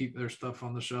managed to keep their stuff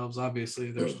on the shelves.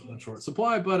 Obviously, they're still in short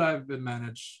supply, but I've been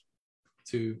managed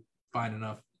to find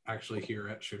enough actually here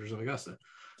at Shooters of Augusta.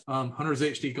 Hunter's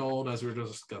HD Gold, as we were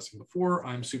just discussing before,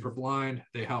 I'm super blind.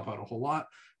 They help out a whole lot.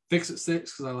 Fix It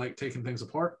Sticks, because I like taking things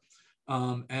apart.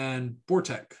 And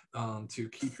Vortec to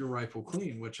keep your rifle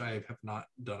clean, which I have not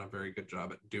done a very good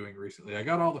job at doing recently. I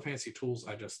got all the fancy tools,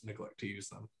 I just neglect to use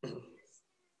them.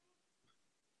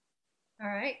 All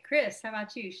right, Chris, how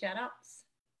about you? Shout outs?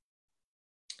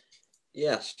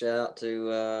 Yeah, shout out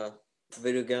to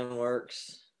Voodoo Gun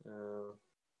Works,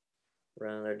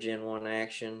 running their Gen 1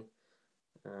 action.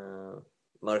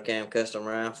 Motorcam Custom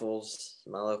Rifles,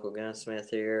 my local gunsmith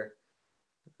here.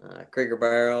 Krieger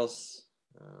Barrels,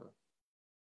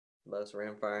 both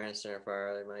rimfire and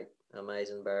centerfire. They make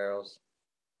amazing barrels.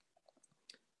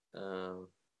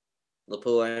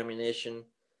 LaPool Ammunition,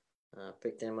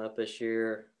 picked them up this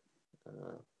year.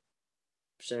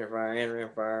 Centerfire and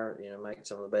rimfire, make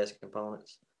some of the best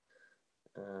components.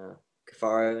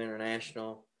 Cafaro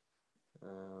International,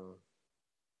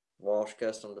 Walsh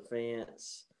Custom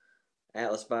Defense,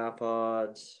 Atlas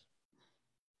Bipods,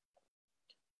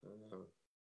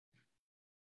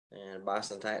 and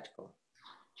Bison Tactical.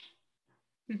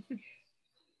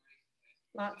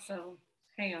 Lots of,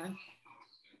 hang on.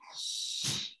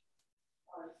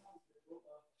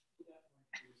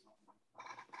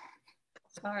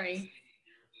 Sorry,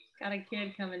 got a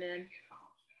kid coming in.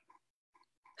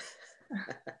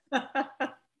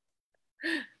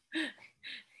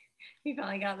 He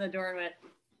finally got in the door and went.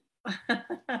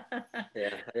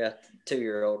 Yeah, I got a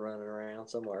 2-year-old running around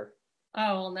somewhere.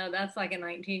 Oh, well, no, that's like a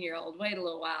 19-year-old. Wait a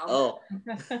little while. Oh.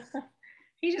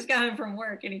 He just got home from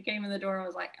work and he came in the door and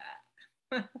was like,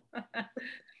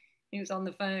 he was on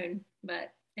the phone.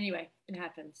 But anyway, it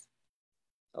happens.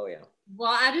 Oh, yeah.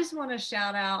 Well, I just want to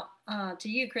shout out to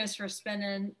you, Chris, for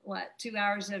spending, 2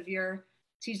 hours of your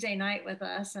Tuesday night with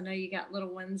us. I know you got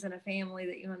little ones and a family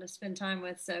that you want to spend time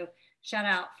with. So shout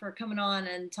out for coming on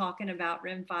and talking about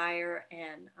rimfire,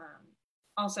 and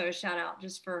also a shout out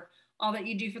just for all that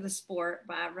you do for the sport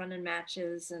by running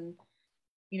matches and,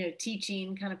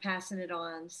 teaching, kind of passing it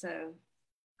on. So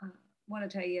want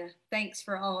to tell you thanks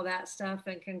for all of that stuff,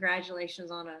 and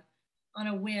congratulations on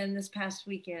a win this past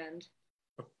weekend.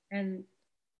 And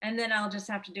then I'll just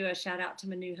have to do a shout out to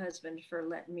my new husband for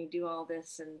letting me do all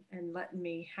this and letting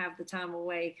me have the time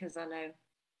away, because I know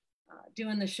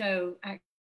doing the show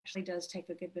actually does take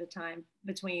a good bit of time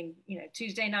between, you know,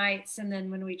 Tuesday nights and then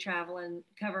when we travel and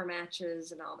cover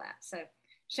matches and all that. So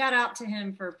shout out to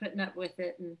him for putting up with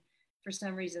it and for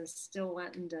some reason still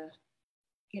wanting to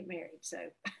get married. So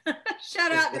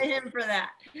shout out to him for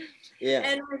that. Yeah.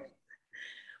 And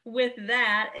with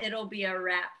that, it'll be a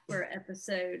wrap for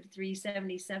episode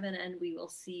 377, and we will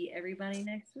see everybody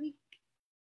next week.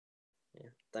 Yeah.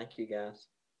 Thank you, guys.